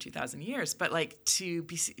gone for 2,000 years. But like to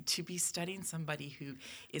be studying somebody who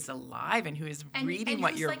is alive and who is reading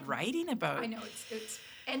what you're writing about. I know it's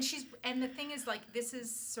and the thing is like this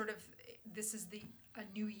is a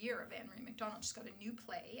new year of Anne Marie MacDonald. She's got a new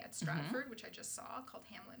play at Stratford, which I just saw, called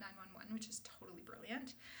Hamlet 911, which is totally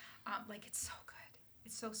brilliant. It's so good.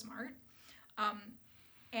 It's so smart.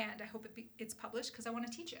 And I hope it's published because I want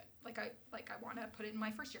to teach it. I want to put it in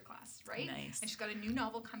my first year class, right? Nice. And she's got a new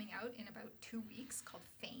novel coming out in about 2 weeks called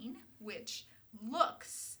Fane, which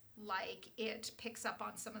looks like it picks up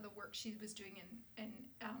on some of the work she was doing in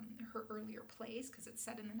her earlier plays because it's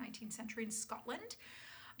set in the 19th century in Scotland.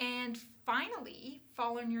 And finally,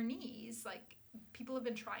 Fall on Your Knees, people have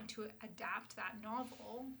been trying to adapt that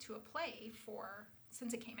novel to a play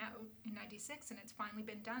since it came out in 96, and it's finally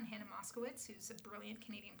been done. Hannah Moskowitz, who's a brilliant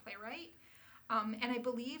Canadian playwright, and I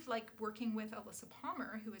believe working with Alyssa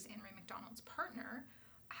Palmer, who is Anne Marie MacDonald's partner,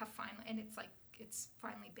 it's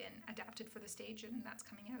finally been adapted for the stage, and that's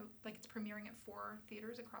coming out. It's premiering at 4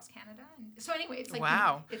 theaters across Canada. And so anyway, it's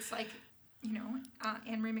wow. It's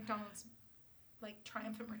Anne Marie MacDonald's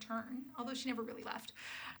triumphant return, although she never really left.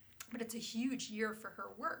 But it's a huge year for her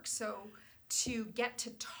work. So to get to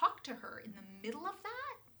talk to her in the middle of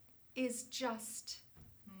that is just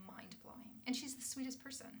mind-blowing. And she's the sweetest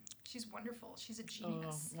person. She's wonderful. She's a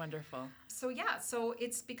genius. Oh, wonderful. So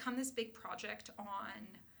it's become this big project on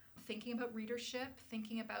thinking about readership,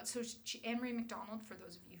 Anne Marie MacDonald, for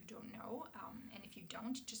those of you who don't know, and if you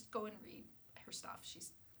don't, just go and read her stuff.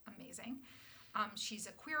 She's amazing. She's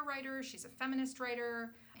a queer writer, she's a feminist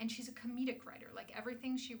writer, and she's a comedic writer.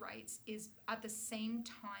 Everything she writes is at the same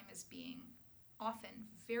time as being often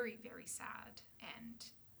very, very sad and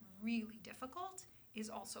really difficult, is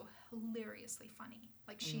also hilariously funny.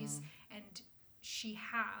 She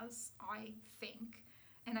has, I think,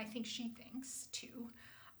 and I think she thinks too,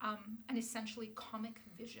 an essentially comic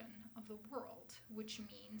vision of the world, which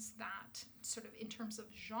means that sort of in terms of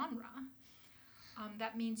genre,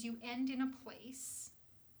 that means you end in a place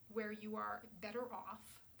where you are better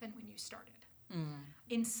off than when you started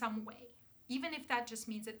in some way, even if that just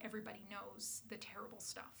means that everybody knows the terrible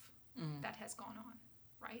stuff that has gone on,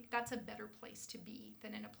 right? That's a better place to be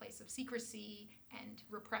than in a place of secrecy and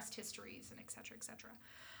repressed histories and et cetera, et cetera.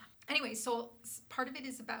 Anyway, so part of it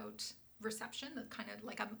is about reception, the kind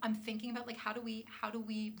of I'm thinking about how do we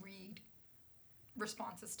read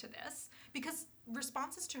responses to this, because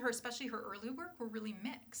responses to her, especially her early work, were really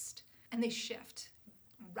mixed, and they shift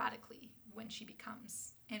radically when she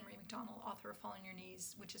becomes Anne Marie MacDonald, author of Fall on Your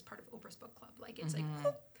Knees, which is part of Oprah's book club.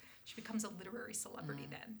 Whoop, she becomes a literary celebrity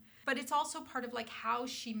then. But it's also part of how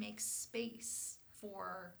she makes space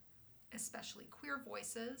for especially queer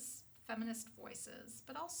voices, feminist voices,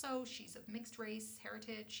 but also she's of mixed race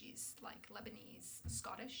heritage. She's Lebanese,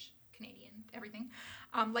 Scottish, Canadian, everything.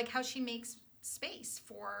 How she makes space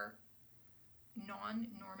for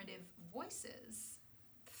non-normative voices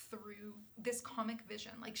through this comic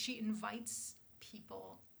vision. She invites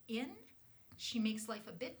people in. She makes life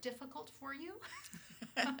a bit difficult for you,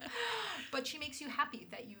 but she makes you happy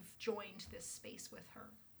that you've joined this space with her.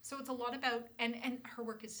 So it's a lot about, and her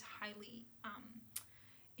work is highly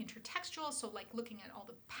intertextual, so looking at all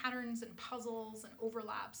the patterns and puzzles and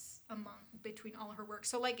overlaps between all her work.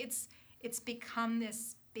 So it's become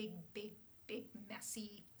this big,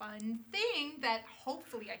 messy, fun thing that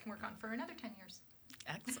hopefully I can work on for another 10 years.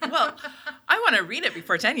 Excellent. Well, I want to read it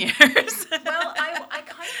before 10 years. Well, I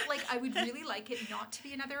kind of I would really like it not to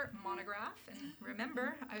be another monograph. And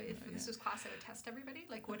remember, if this was class, I would test everybody.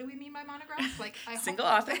 What do we mean by monograph? Single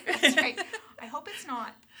author. That's right. I hope it's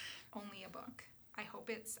not only a book. I hope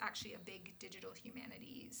it's actually a big digital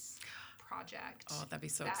humanities project. Oh, that'd be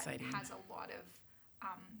so exciting. That has a lot of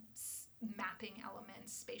mapping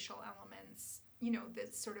elements, spatial elements,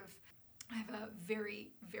 this sort of. I have a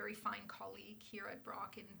very, very fine colleague here at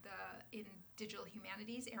Brock in digital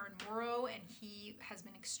humanities, Aaron Morrow, and he has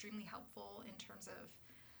been extremely helpful in terms of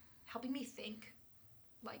helping me think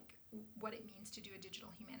what it means to do a digital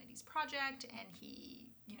humanities project. And he,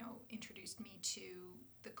 introduced me to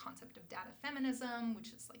the concept of data feminism,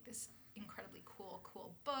 which is this incredibly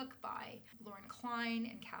cool book by Lauren Klein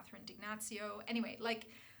and Catherine D'Ignazio. Anyway,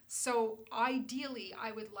 so ideally,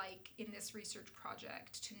 I would like in this research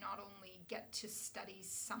project to not only get to study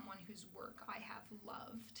someone whose work I have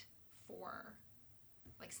loved for,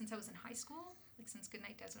 since I was in high school, since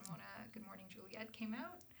Goodnight Desdemona, Good Morning Juliet came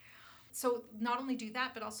out. So not only do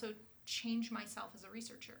that, but also change myself as a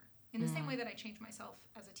researcher. in the same way that I change myself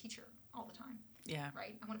as a teacher all the time. Yeah.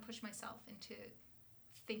 Right? I want to push myself into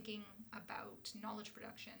thinking about knowledge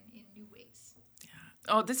production in new ways. Yeah.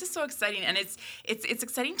 Oh, this is so exciting, and it's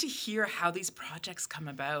exciting to hear how these projects come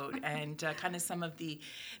about, and kind of some of the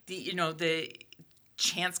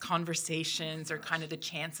chance conversations or kind of the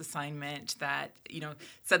chance assignment that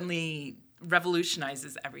suddenly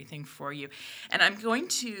revolutionizes everything for you. And I'm going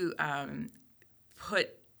to put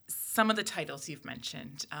some of the titles you've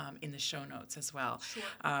mentioned in the show notes as well. Sure.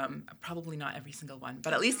 Probably not every single one,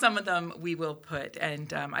 but at least some of them we will put,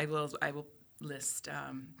 and I will list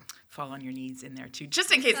Fall on Your Knees in there too,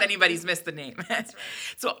 just in case anybody's missed the name. That's right.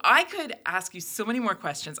 So I could ask you so many more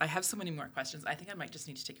questions. I have so many more questions. I think I might just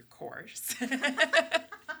need to take your course.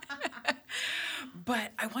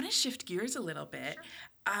 But I want to shift gears a little bit.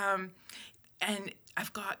 Sure. And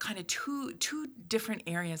I've got kind of two different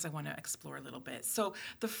areas I want to explore a little bit. So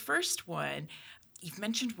the first one, you've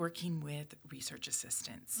mentioned working with research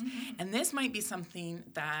assistants. Mm-hmm. And this might be something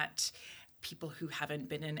that people who haven't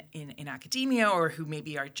been in academia, or who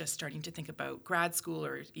maybe are just starting to think about grad school,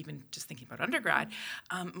 or even just thinking about undergrad,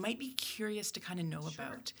 might be curious to kind of know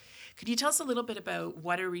about. Could you tell us a little bit about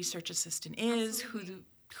what a research assistant is,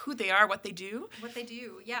 who they are, what they do? What they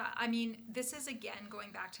do, yeah. I mean, this is, again,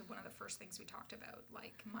 going back to one of the first things we talked about,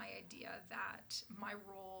 like my idea that my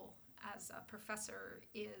role as a professor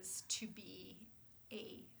is to be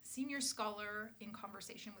a senior scholar in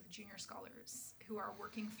conversation with junior scholars who are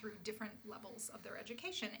working through different levels of their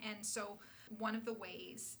education. And so one of the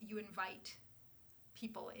ways you invite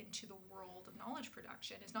people into the world of knowledge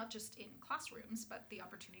production is not just in classrooms, but the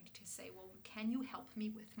opportunity to say, well, can you help me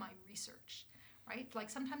with my research? Right? Like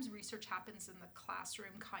sometimes research happens in the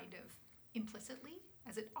classroom kind of implicitly,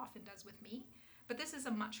 as it often does with me. But this is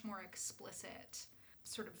a much more explicit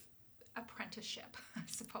sort of apprenticeship, I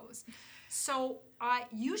suppose. So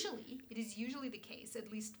it is usually the case,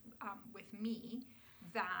 at least with me,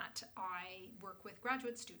 that I work with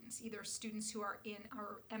graduate students, either students who are in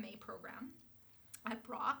our MA program at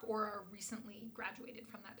Brock or are recently graduated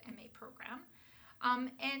from that MA program.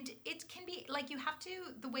 And it can be like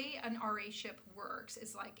the way an RA-ship works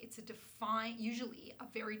is like it's usually a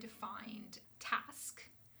very defined task.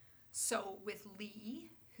 So with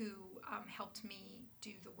Lee, who helped me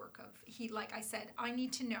do the work of, like I said, I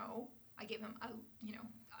need to know, I gave him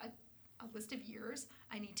a list of years.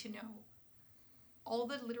 I need to know all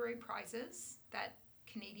the literary prizes that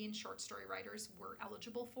Canadian short story writers were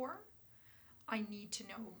eligible for. I need to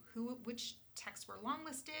know which texts were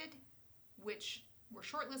longlisted, which were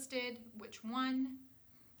shortlisted, which won,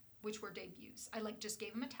 which were debuts. I just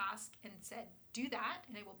gave him a task and said, do that,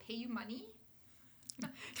 and I will pay you money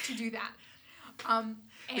to do that.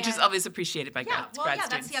 Which is always appreciated by grad students.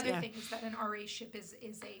 That's the other thing, is that an RA-ship is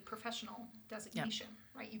a professional designation,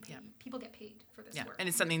 right? People get paid for this work. And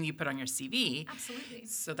it's something you put on your CV. Absolutely.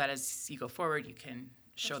 So that as you go forward, you can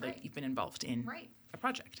show that you've been involved in a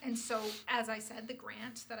project. And so, as I said, the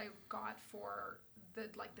grant that I got for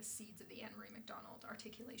the seeds of the Anne Marie McDonald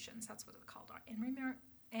articulations, that's what it's called,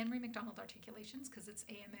 Anne Marie McDonald articulations, because it's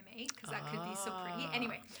AMMA, because that could be so pretty.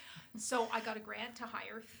 Anyway, so I got a grant to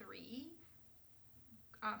hire 3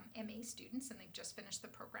 MA students, and they've just finished the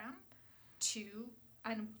program,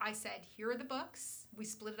 and I said, here are the books. We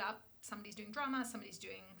split it up. Somebody's doing drama, somebody's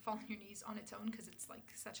doing Fall on Your Knees on its own, because it's like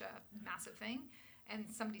such a massive thing, and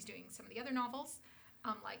somebody's doing some of the other novels.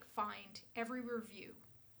 Find every review,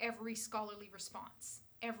 every scholarly response,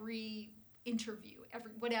 every interview,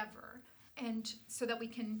 every whatever, and so that we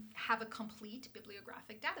can have a complete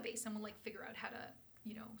bibliographic database, and we'll figure out how to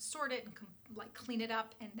sort it and clean it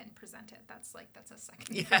up and then present it. That's a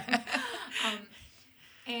second thing.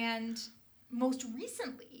 And most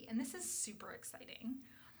recently, and this is super exciting,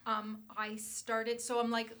 I started, so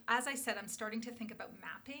I'm as I said, I'm starting to think about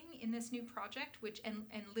mapping in this new project,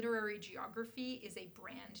 and literary geography is a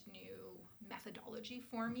brand new methodology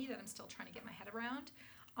for me that I'm still trying to get my head around.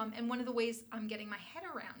 And one of the ways I'm getting my head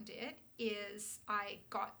around it is I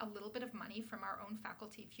got a little bit of money from our own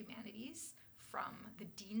Faculty of Humanities from the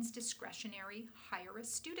Dean's Discretionary Hire a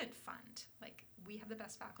Student Fund. We have the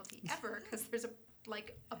best faculty ever because there's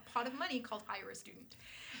a pot of money called Hire a Student.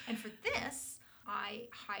 And for this, I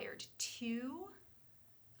hired 2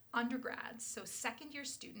 undergrads, so second-year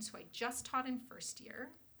students who I just taught in first year,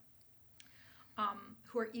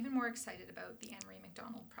 who are even more excited about the Anne Marie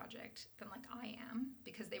McDonald project than I am,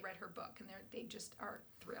 because they read her book and they just are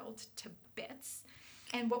thrilled to bits.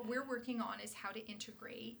 And what we're working on is how to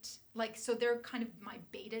integrate, so they're kind of my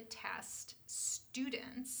beta test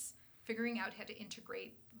students figuring out how to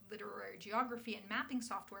integrate literary geography and mapping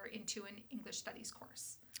software into an English studies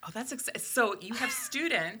course. Oh, that's exciting. So you have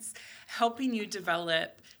students helping you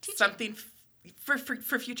develop Teaching. something for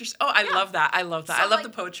future. Oh, I love that. I love that. So, I love like, the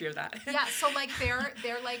poetry of that. Yeah, so like they're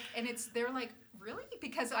like, and they're like, really?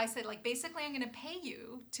 Because I said, like, basically I'm going to pay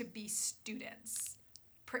you to be students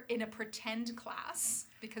in a pretend class,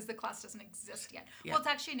 because the class doesn't exist yet. Yeah. Well, it's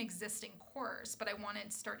actually an existing course, but I wanted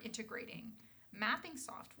to start integrating mapping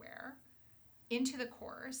software into the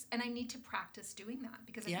course, and I need to practice doing that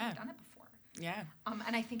because I've never done it before. Yeah.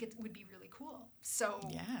 And I think it would be really cool. So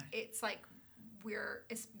it's like we're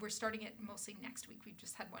starting it mostly next week. We've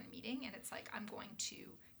just had one meeting, and it's like I'm going to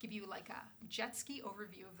give you like a jet ski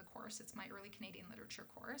overview of the course. It's my early Canadian literature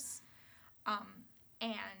course.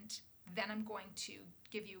 And then I'm going to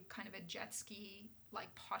give you kind of a jet ski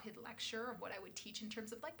like potted lecture of what I would teach in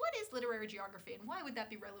terms of like what is literary geography and why would that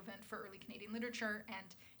be relevant for early Canadian literature.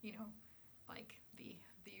 And like the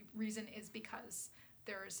reason is because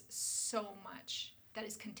there's so much that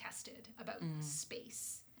is contested about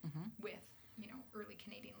space with early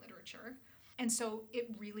Canadian literature, and so it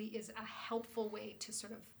really is a helpful way to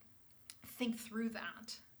sort of think through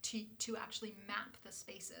that, to actually map the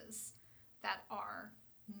spaces that are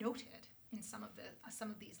noted in some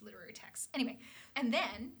of these literary texts. Anyway, and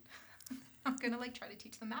then I'm gonna like try to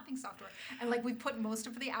teach them mapping software, and like we put most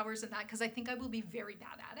of the hours in that because I think I will be very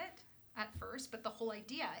bad at it at first, but the whole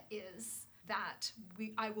idea is that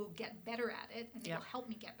I will get better at it, and they will help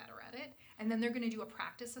me get better at it, and then they're going to do a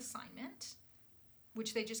practice assignment,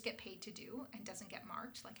 which they just get paid to do and doesn't get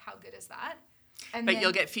marked. Like, how good is that? But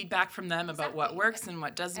you'll get feedback from them about what works and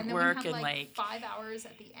what doesn't work, and and like 5 hours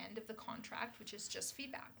at the end of the contract, which is just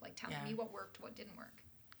feedback, like telling me what worked, what didn't work.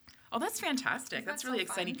 Oh, that's fantastic. That's really so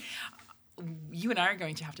exciting. You and I are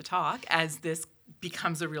going to have to talk as this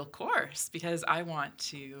becomes a real course, because I want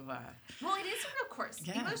to. Well, it is a real course.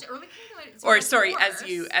 Yeah. English early Canadian. Or sorry,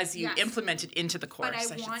 as you implement it into the course,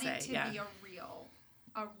 but I should want say. it to be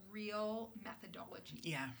a real methodology.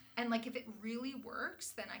 Yeah. And like if it really works,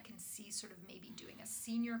 then I can see sort of maybe doing a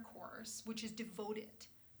senior course which is devoted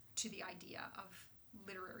to the idea of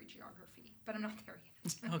literary geography. But I'm not there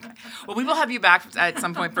yet. Okay. Well, we will have you back at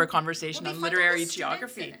some point for a conversation on literary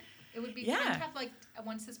geography. It would be fun to have, like,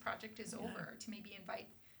 once this project is over, to maybe invite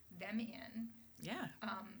them in. Yeah.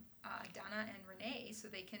 Dana and Renee, so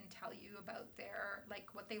they can tell you about their, like,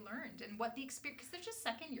 what they learned and what the experience, because they're just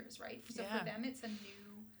second years, right? So for them, it's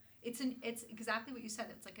exactly what you said.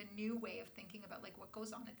 It's like a new way of thinking about, like, what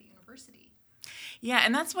goes on at the university. Yeah,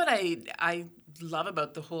 and that's what I love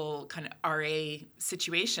about the whole kind of RA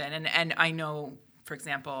situation. And I know, for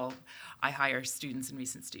example, I hire students and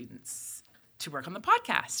recent students to work on the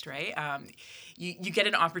podcast, right? You get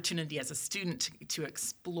an opportunity as a student to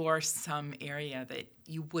explore some area that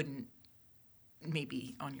you wouldn't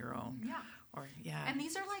maybe on your own. Yeah. Or And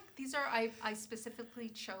I specifically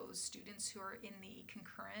chose students who are in the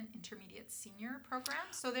concurrent intermediate senior program.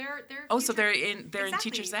 So they're so they're in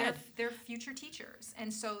teachers ed. They're future teachers.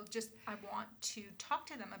 And so just I want to talk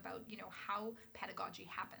to them about, how pedagogy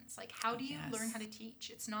happens. Like, how do you learn how to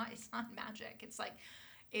teach? It's not magic. It's like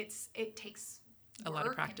it takes a lot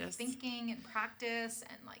of practice, and thinking and practice,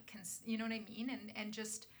 and like you know what I mean, and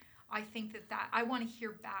just I think that I want to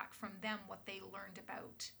hear back from them what they learned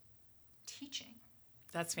about teaching.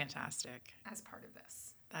 That's fantastic. As part of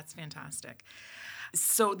this. That's fantastic.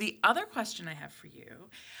 So the other question I have for you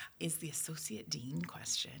is the Associate Dean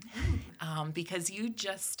question, because you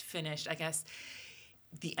just finished, I guess,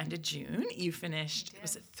 the end of June. You finished,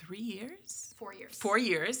 was it 3 years? 4 years. 4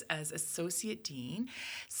 years as Associate Dean.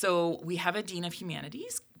 So we have a Dean of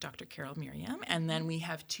Humanities, Dr. Carol Miriam, and then we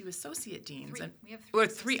have 2 Associate Deans. We have 3.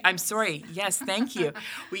 3. I'm sorry. Yes, thank you.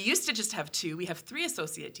 We used to just have 2. We have 3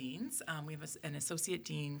 Associate Deans. We have an Associate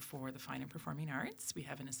Dean for the Fine and Performing Arts. We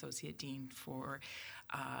have an Associate Dean for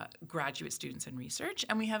graduate students and research,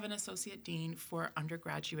 and we have an Associate Dean for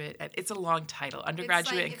undergraduate. It's a long title,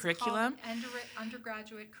 undergraduate and curriculum.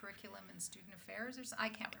 Undergraduate curriculum and student affairs, or something. I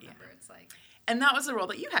can't remember. It's like. And that was the role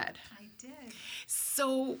that you had. I did.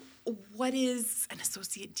 So, what is an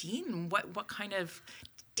Associate Dean? What kind of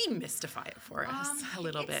demystify it for us a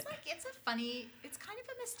little bit? It's kind of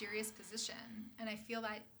a mysterious position, and I feel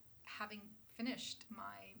that having finished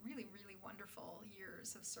my really, really wonderful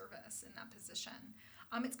years of service in that position,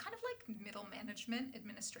 it's kind of like middle management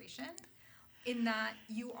administration, in that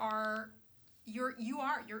you're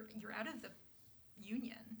out of the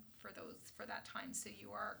union for that time, so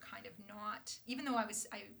you are kind of not, even though I was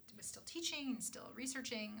still teaching and still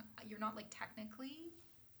researching, you're not like technically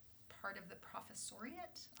part of the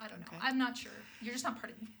professoriate. I don't know. I'm not sure. You're just not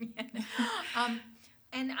part of the union.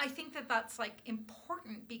 And I think that that's like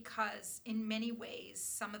important because in many ways,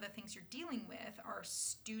 some of the things you're dealing with are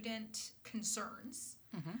student concerns.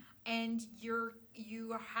 Mm-hmm. And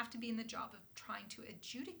you have to be in the job of trying to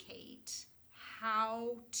adjudicate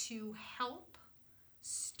how to help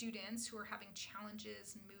students who are having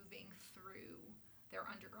challenges moving through their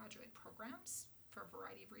undergraduate programs for a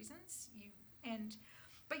variety of reasons.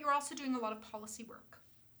 But you're also doing a lot of policy work,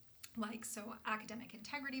 like academic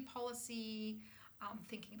integrity policy,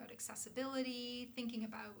 thinking about accessibility, thinking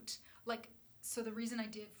about so the reason I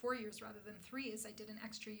did 4 years rather than 3 is I did an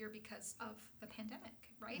extra year because of the pandemic,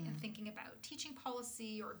 right? Mm-hmm. And thinking about teaching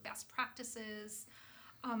policy or best practices,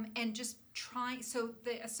 and just trying. So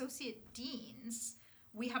the associate deans,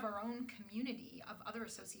 we have our own community of other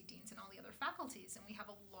associate deans and all the other faculties, and we have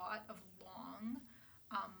a lot of long,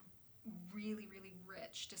 really, really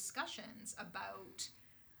rich discussions about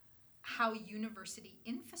how university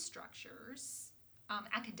infrastructures,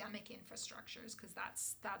 academic infrastructures, because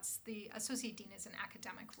that's the associate dean is an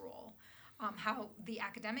academic role, how the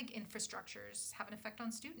academic infrastructures have an effect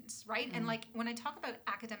on students, right? Mm-hmm. And when I talk about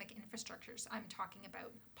academic infrastructures, I'm talking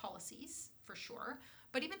about policies for sure,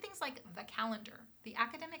 but even things like the calendar. The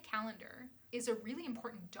academic calendar is a really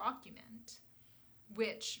important document,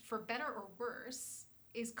 which, for better or worse,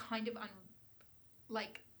 is kind of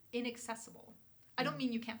inaccessible. I don't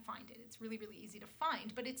mean you can't find it. It's really, really easy to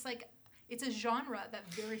find, but it's a genre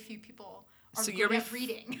that very few people are good at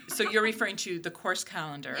reading. So you're referring to the course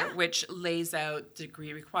calendar, which lays out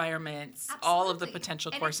degree requirements, Absolutely. All of the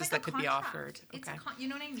potential courses that could be offered. Okay. You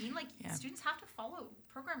know what I mean? Students have to follow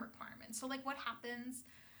program requirements. So what happens,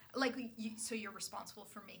 so you're responsible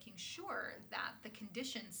for making sure that the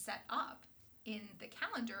conditions set up in the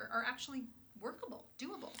calendar are actually workable,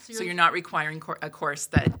 doable. So you're not requiring a course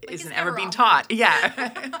that isn't ever being taught.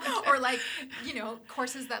 Yeah. Or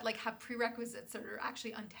courses that have prerequisites that are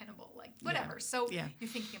actually untenable, whatever. Yeah. So you're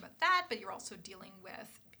thinking about that, but you're also dealing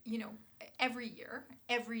with, every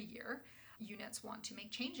year, units want to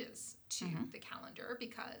make changes to the calendar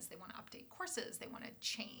because they want to update courses, they want to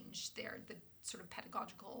change the sort of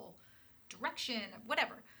pedagogical direction,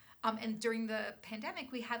 whatever. And during the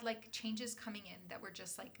pandemic, we had changes coming in that were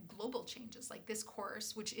just global changes. This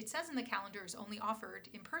course, which it says in the calendar is only offered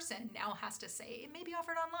in person, now has to say it may be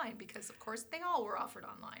offered online because, of course, they all were offered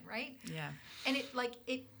online, right? Yeah. And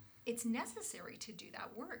it's necessary to do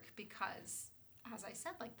that work because, as I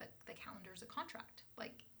said, the calendar is a contract.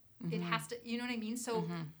 It has to, you know what I mean? So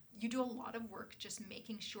you do a lot of work just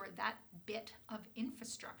making sure that bit of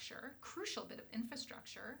infrastructure, crucial bit of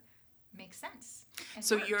infrastructure, makes sense.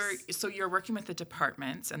 So you're working with the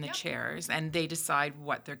departments and the chairs, and they decide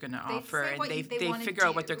what they're going to offer, and they figure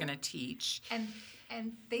out what they're going to teach.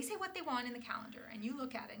 And they say what they want in the calendar, and you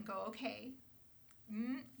look at it and go, okay,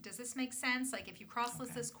 does this make sense? If you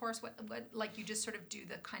cross-list this course, what you just sort of do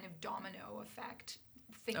the kind of domino effect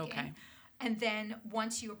thinking. Okay. And then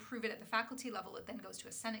once you approve it at the faculty level, it then goes to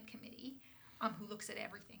a Senate committee who looks at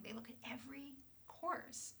everything. They look at every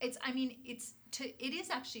course. It is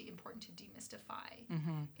actually important to demystify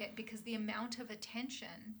it, because the amount of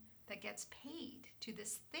attention that gets paid to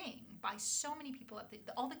this thing by so many people,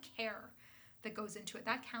 all the care that goes into it,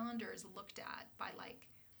 that calendar is looked at by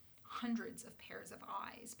hundreds of pairs of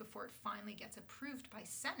eyes before it finally gets approved by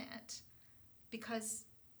Senate, because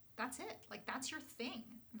that's it. That's your thing.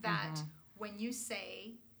 That when you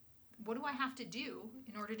say, what do I have to do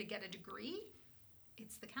in order to get a degree?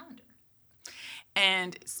 It's the calendar.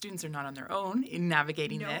 And students are not on their own in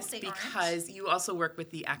navigating this, because you also work with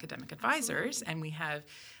the academic advisors. Absolutely. And we have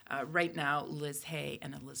right now Liz Hay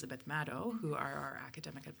and Elizabeth Maddow, who are our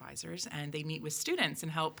academic advisors, and they meet with students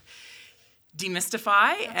and help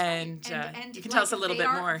demystify. And you can tell us a little bit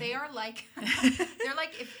more. They are they're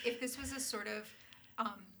if this was a sort of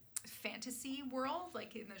fantasy world,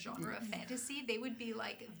 in the genre of fantasy, they would be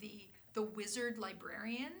the wizard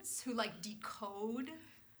librarians who decode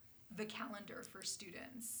the calendar for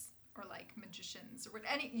students, or magicians, or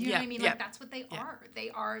you know what I mean? That's what they are. They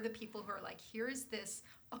are the people who are here is this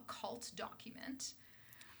occult document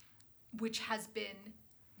which has been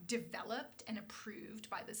developed and approved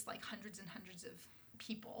by this hundreds and hundreds of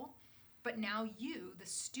people, but now you, the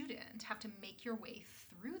student, have to make your way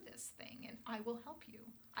through this thing, and I will help you.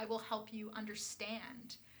 I will help you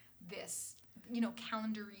understand this,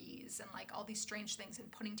 calendaries and all these strange things, and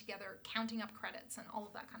putting together, counting up credits and all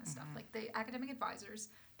of that kind of stuff. The academic advisors,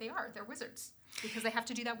 they're wizards, because they have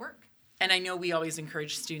to do that work. And I know we always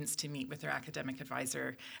encourage students to meet with their academic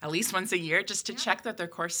advisor at least once a year, just to check that their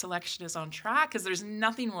course selection is on track, because there's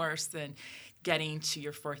nothing worse than getting to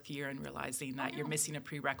your fourth year and realizing that you're missing a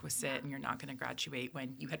prerequisite and you're not going to graduate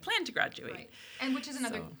when you had planned to graduate. Right. And which is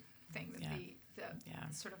another thing that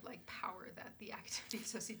the sort of like power that the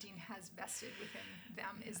associate dean has vested within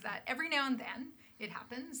them is that every now and then it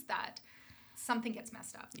happens that something gets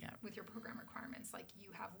messed up with your program requirements. Like you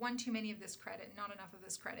have one too many of this credit, not enough of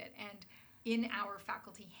this credit. And in our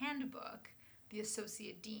faculty handbook, the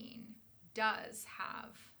associate dean does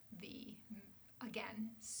have the,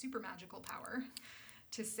 again, super magical power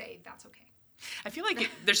to say that's okay. I feel like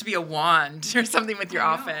there should be a wand or something with your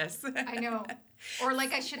office. I know. Or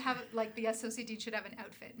like I should have, like the associate dean should have an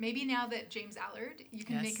outfit. Maybe now that James Allard, you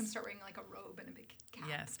can make him start wearing like a robe and a big cap.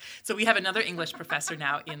 Yes. So we have another English professor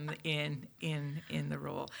now in the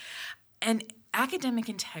role. And academic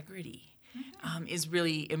integrity is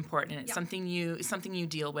really important. It's something you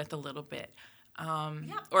deal with a little bit.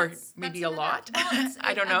 Or maybe a lot. Well,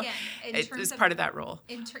 I don't know. Again, it's part of that role.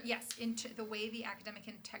 The way the academic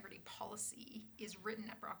integrity policy is written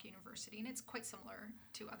at Brock University, and it's quite similar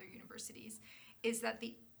to other universities, is that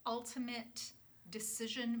the ultimate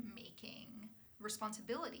decision-making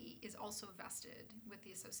responsibility is also vested with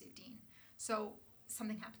the associate dean. So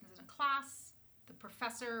something happens in a class, the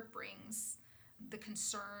professor brings the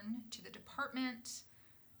concern to the department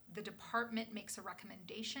makes a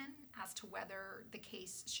recommendation as to whether the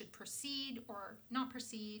case should proceed or not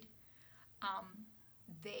proceed.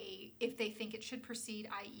 If they think it should proceed,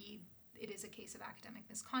 i.e. it is a case of academic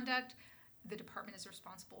misconduct, the department is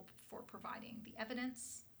responsible for providing the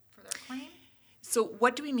evidence for their claim. So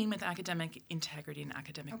what do we mean with academic integrity and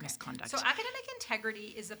academic misconduct? So academic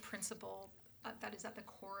integrity is a principle that is at the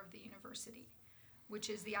core of the university, which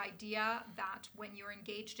is the idea that when you're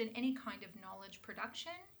engaged in any kind of knowledge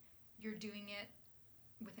production, you're doing it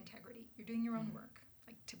with integrity. You're doing your own work,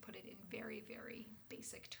 like to put it in very, very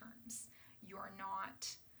basic terms. You're not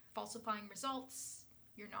falsifying results.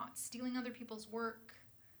 You're not stealing other people's work.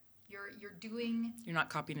 You're not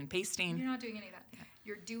copying and pasting. You're not doing any of that. Yeah.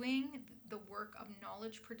 You're doing the work of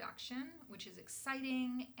knowledge production, which is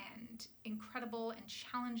exciting and incredible and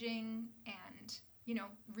challenging, and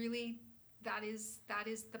really that is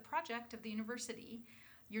the project of the university.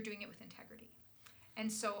 You're doing it with integrity. And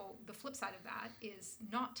so the flip side of that is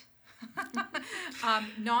not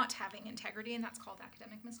having integrity, and that's called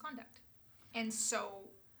academic misconduct. And so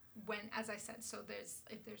as I said,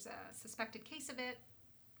 if there's a suspected case of it,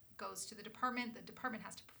 goes to the department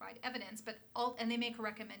has to provide evidence, and they make a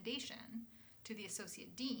recommendation to the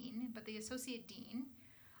associate dean, but the associate dean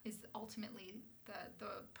is ultimately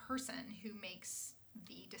the person who makes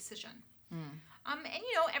the decision. And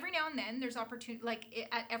every now and then there's opportunity, like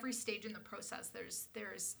at every stage in the process,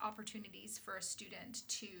 there's opportunities for a student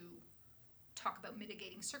to talk about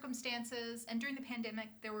mitigating circumstances. And during the pandemic,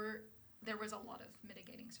 there was a lot of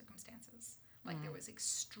mitigating circumstances. Like there was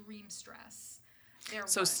extreme stress.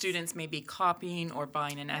 Students may be copying or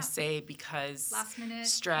buying an essay because last minute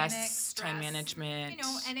stress, time management.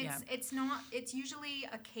 And it's usually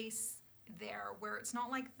a case there where it's not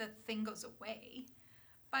like the thing goes away,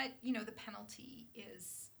 but the penalty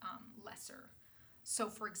is lesser. So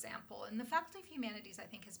for example, in the Faculty of Humanities, I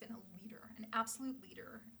think has been a leader, an absolute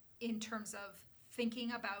leader in terms of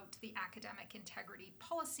thinking about the academic integrity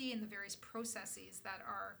policy and the various processes that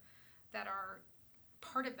are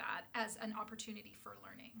part of that as an opportunity for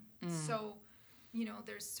learning. So,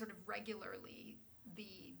 there's sort of regularly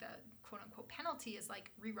the quote unquote penalty is like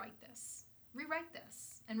rewrite this,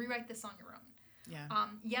 and rewrite this on your own. Yeah.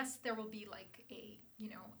 Yes, there will be like a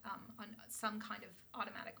some kind of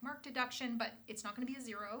automatic mark deduction, but it's not going to be a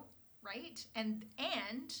zero, right? And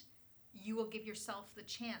you will give yourself the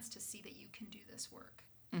chance to see that you can do this work,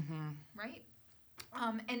 right?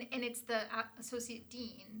 And it's the associate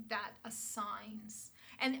dean that assigns,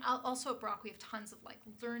 and also at Brock we have tons of like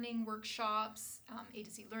learning workshops. A to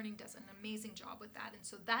Z Learning does an amazing job with that, and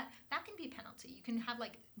so that can be a penalty. You can have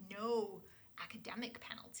like no academic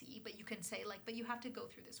penalty, but you can say like, but you have to go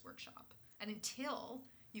through this workshop, and until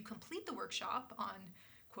you complete the workshop on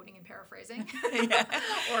quoting and paraphrasing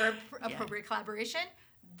or appropriate collaboration,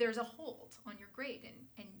 there's a hold on your grade,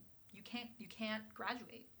 and you can't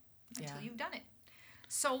graduate until you've done it.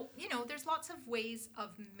 So, there's lots of ways of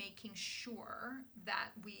making sure that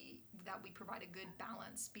we provide a good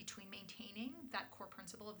balance between maintaining that core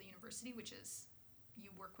principle of the university, which is you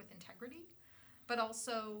work with integrity, but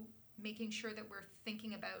also making sure that we're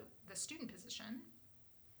thinking about the student position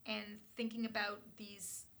and thinking about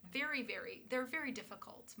these very, very, they're very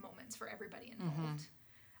difficult moments for everybody involved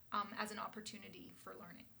as an opportunity for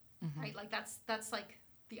learning, right? Like that's like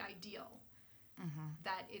the ideal.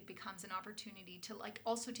 that it becomes an opportunity to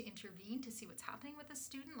also to intervene, to see what's happening with the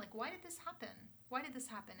student. Like, why did this happen?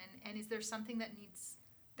 And is there something that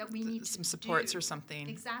we need some to supports do? or something?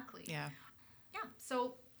 Exactly. Yeah.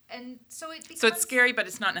 So it becomes... So it's scary, but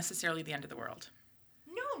it's not necessarily the end of the world.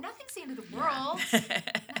 No, nothing's the end of the world.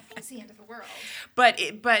 Nothing's the end of the world. But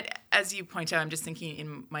as you point out, I'm just thinking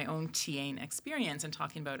in my own TAing experience and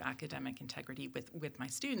talking about academic integrity with my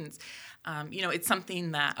students. It's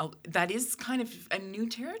something that is kind of a new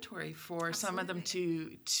territory for some of them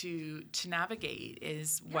to navigate.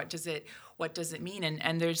 Is what does it mean?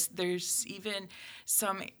 And there's even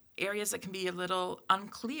some areas that can be a little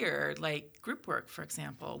unclear, like group work, for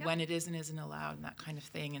example, when it is and isn't allowed and that kind of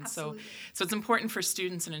thing. And so it's important for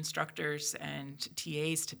students and instructors and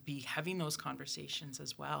TAs to be having those conversations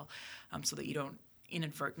as well, so that you don't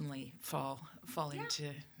inadvertently fall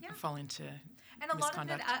into and a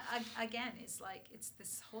misconduct. lot of it again is it's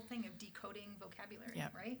this whole thing of decoding vocabulary,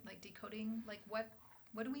 right? Like decoding, what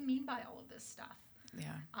do we mean by all of this stuff?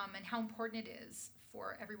 And how important it is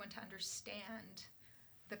for everyone to understand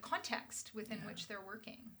the context within which they're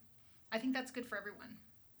working. I think that's good for everyone.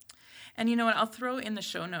 And you know what? I'll throw in the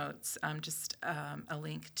show notes just a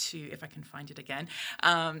link to, if I can find it again.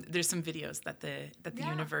 There's some videos that the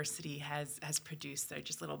university has produced. They're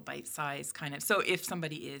just little bite-sized kind of. So if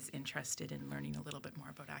somebody is interested in learning a little bit more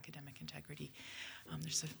about academic integrity,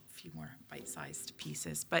 there's a few more bite-sized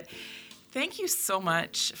pieces. But thank you so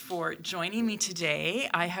much for joining me today.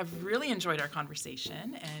 I have really enjoyed our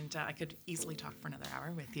conversation, and I could easily talk for another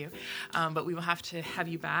hour with you. But we will have to have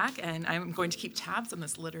you back, and I'm going to keep tabs on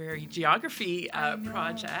this literary geography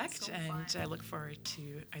project, so and fun. I look forward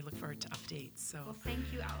to updates. So, well,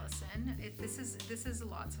 thank you, Allison. This is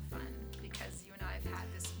lots of fun because you and I have had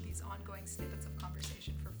these ongoing snippets of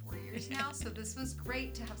conversation for 4 years now. So this was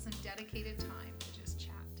great to have some dedicated time to just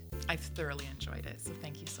chat. I've thoroughly enjoyed it, so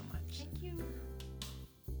thank you so much. Thank you.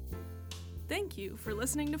 Thank you for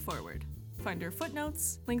listening to Forward. Find our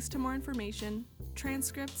footnotes, links to more information,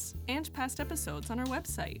 transcripts, and past episodes on our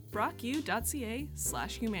website,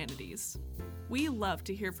 brocku.ca/humanities. We love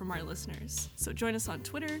to hear from our listeners, so join us on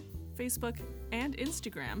Twitter, Facebook, and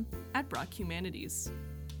Instagram at BrockHumanities.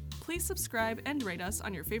 Please subscribe and rate us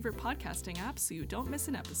on your favorite podcasting app so you don't miss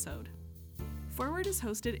an episode. Forward is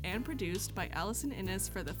hosted and produced by Allison Innes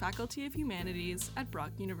for the Faculty of Humanities at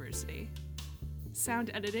Brock University. Sound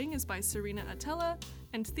editing is by Serena Atella,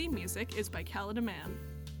 and theme music is by Khaled Aman.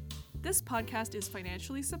 This podcast is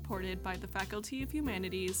financially supported by the Faculty of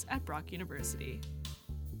Humanities at Brock University.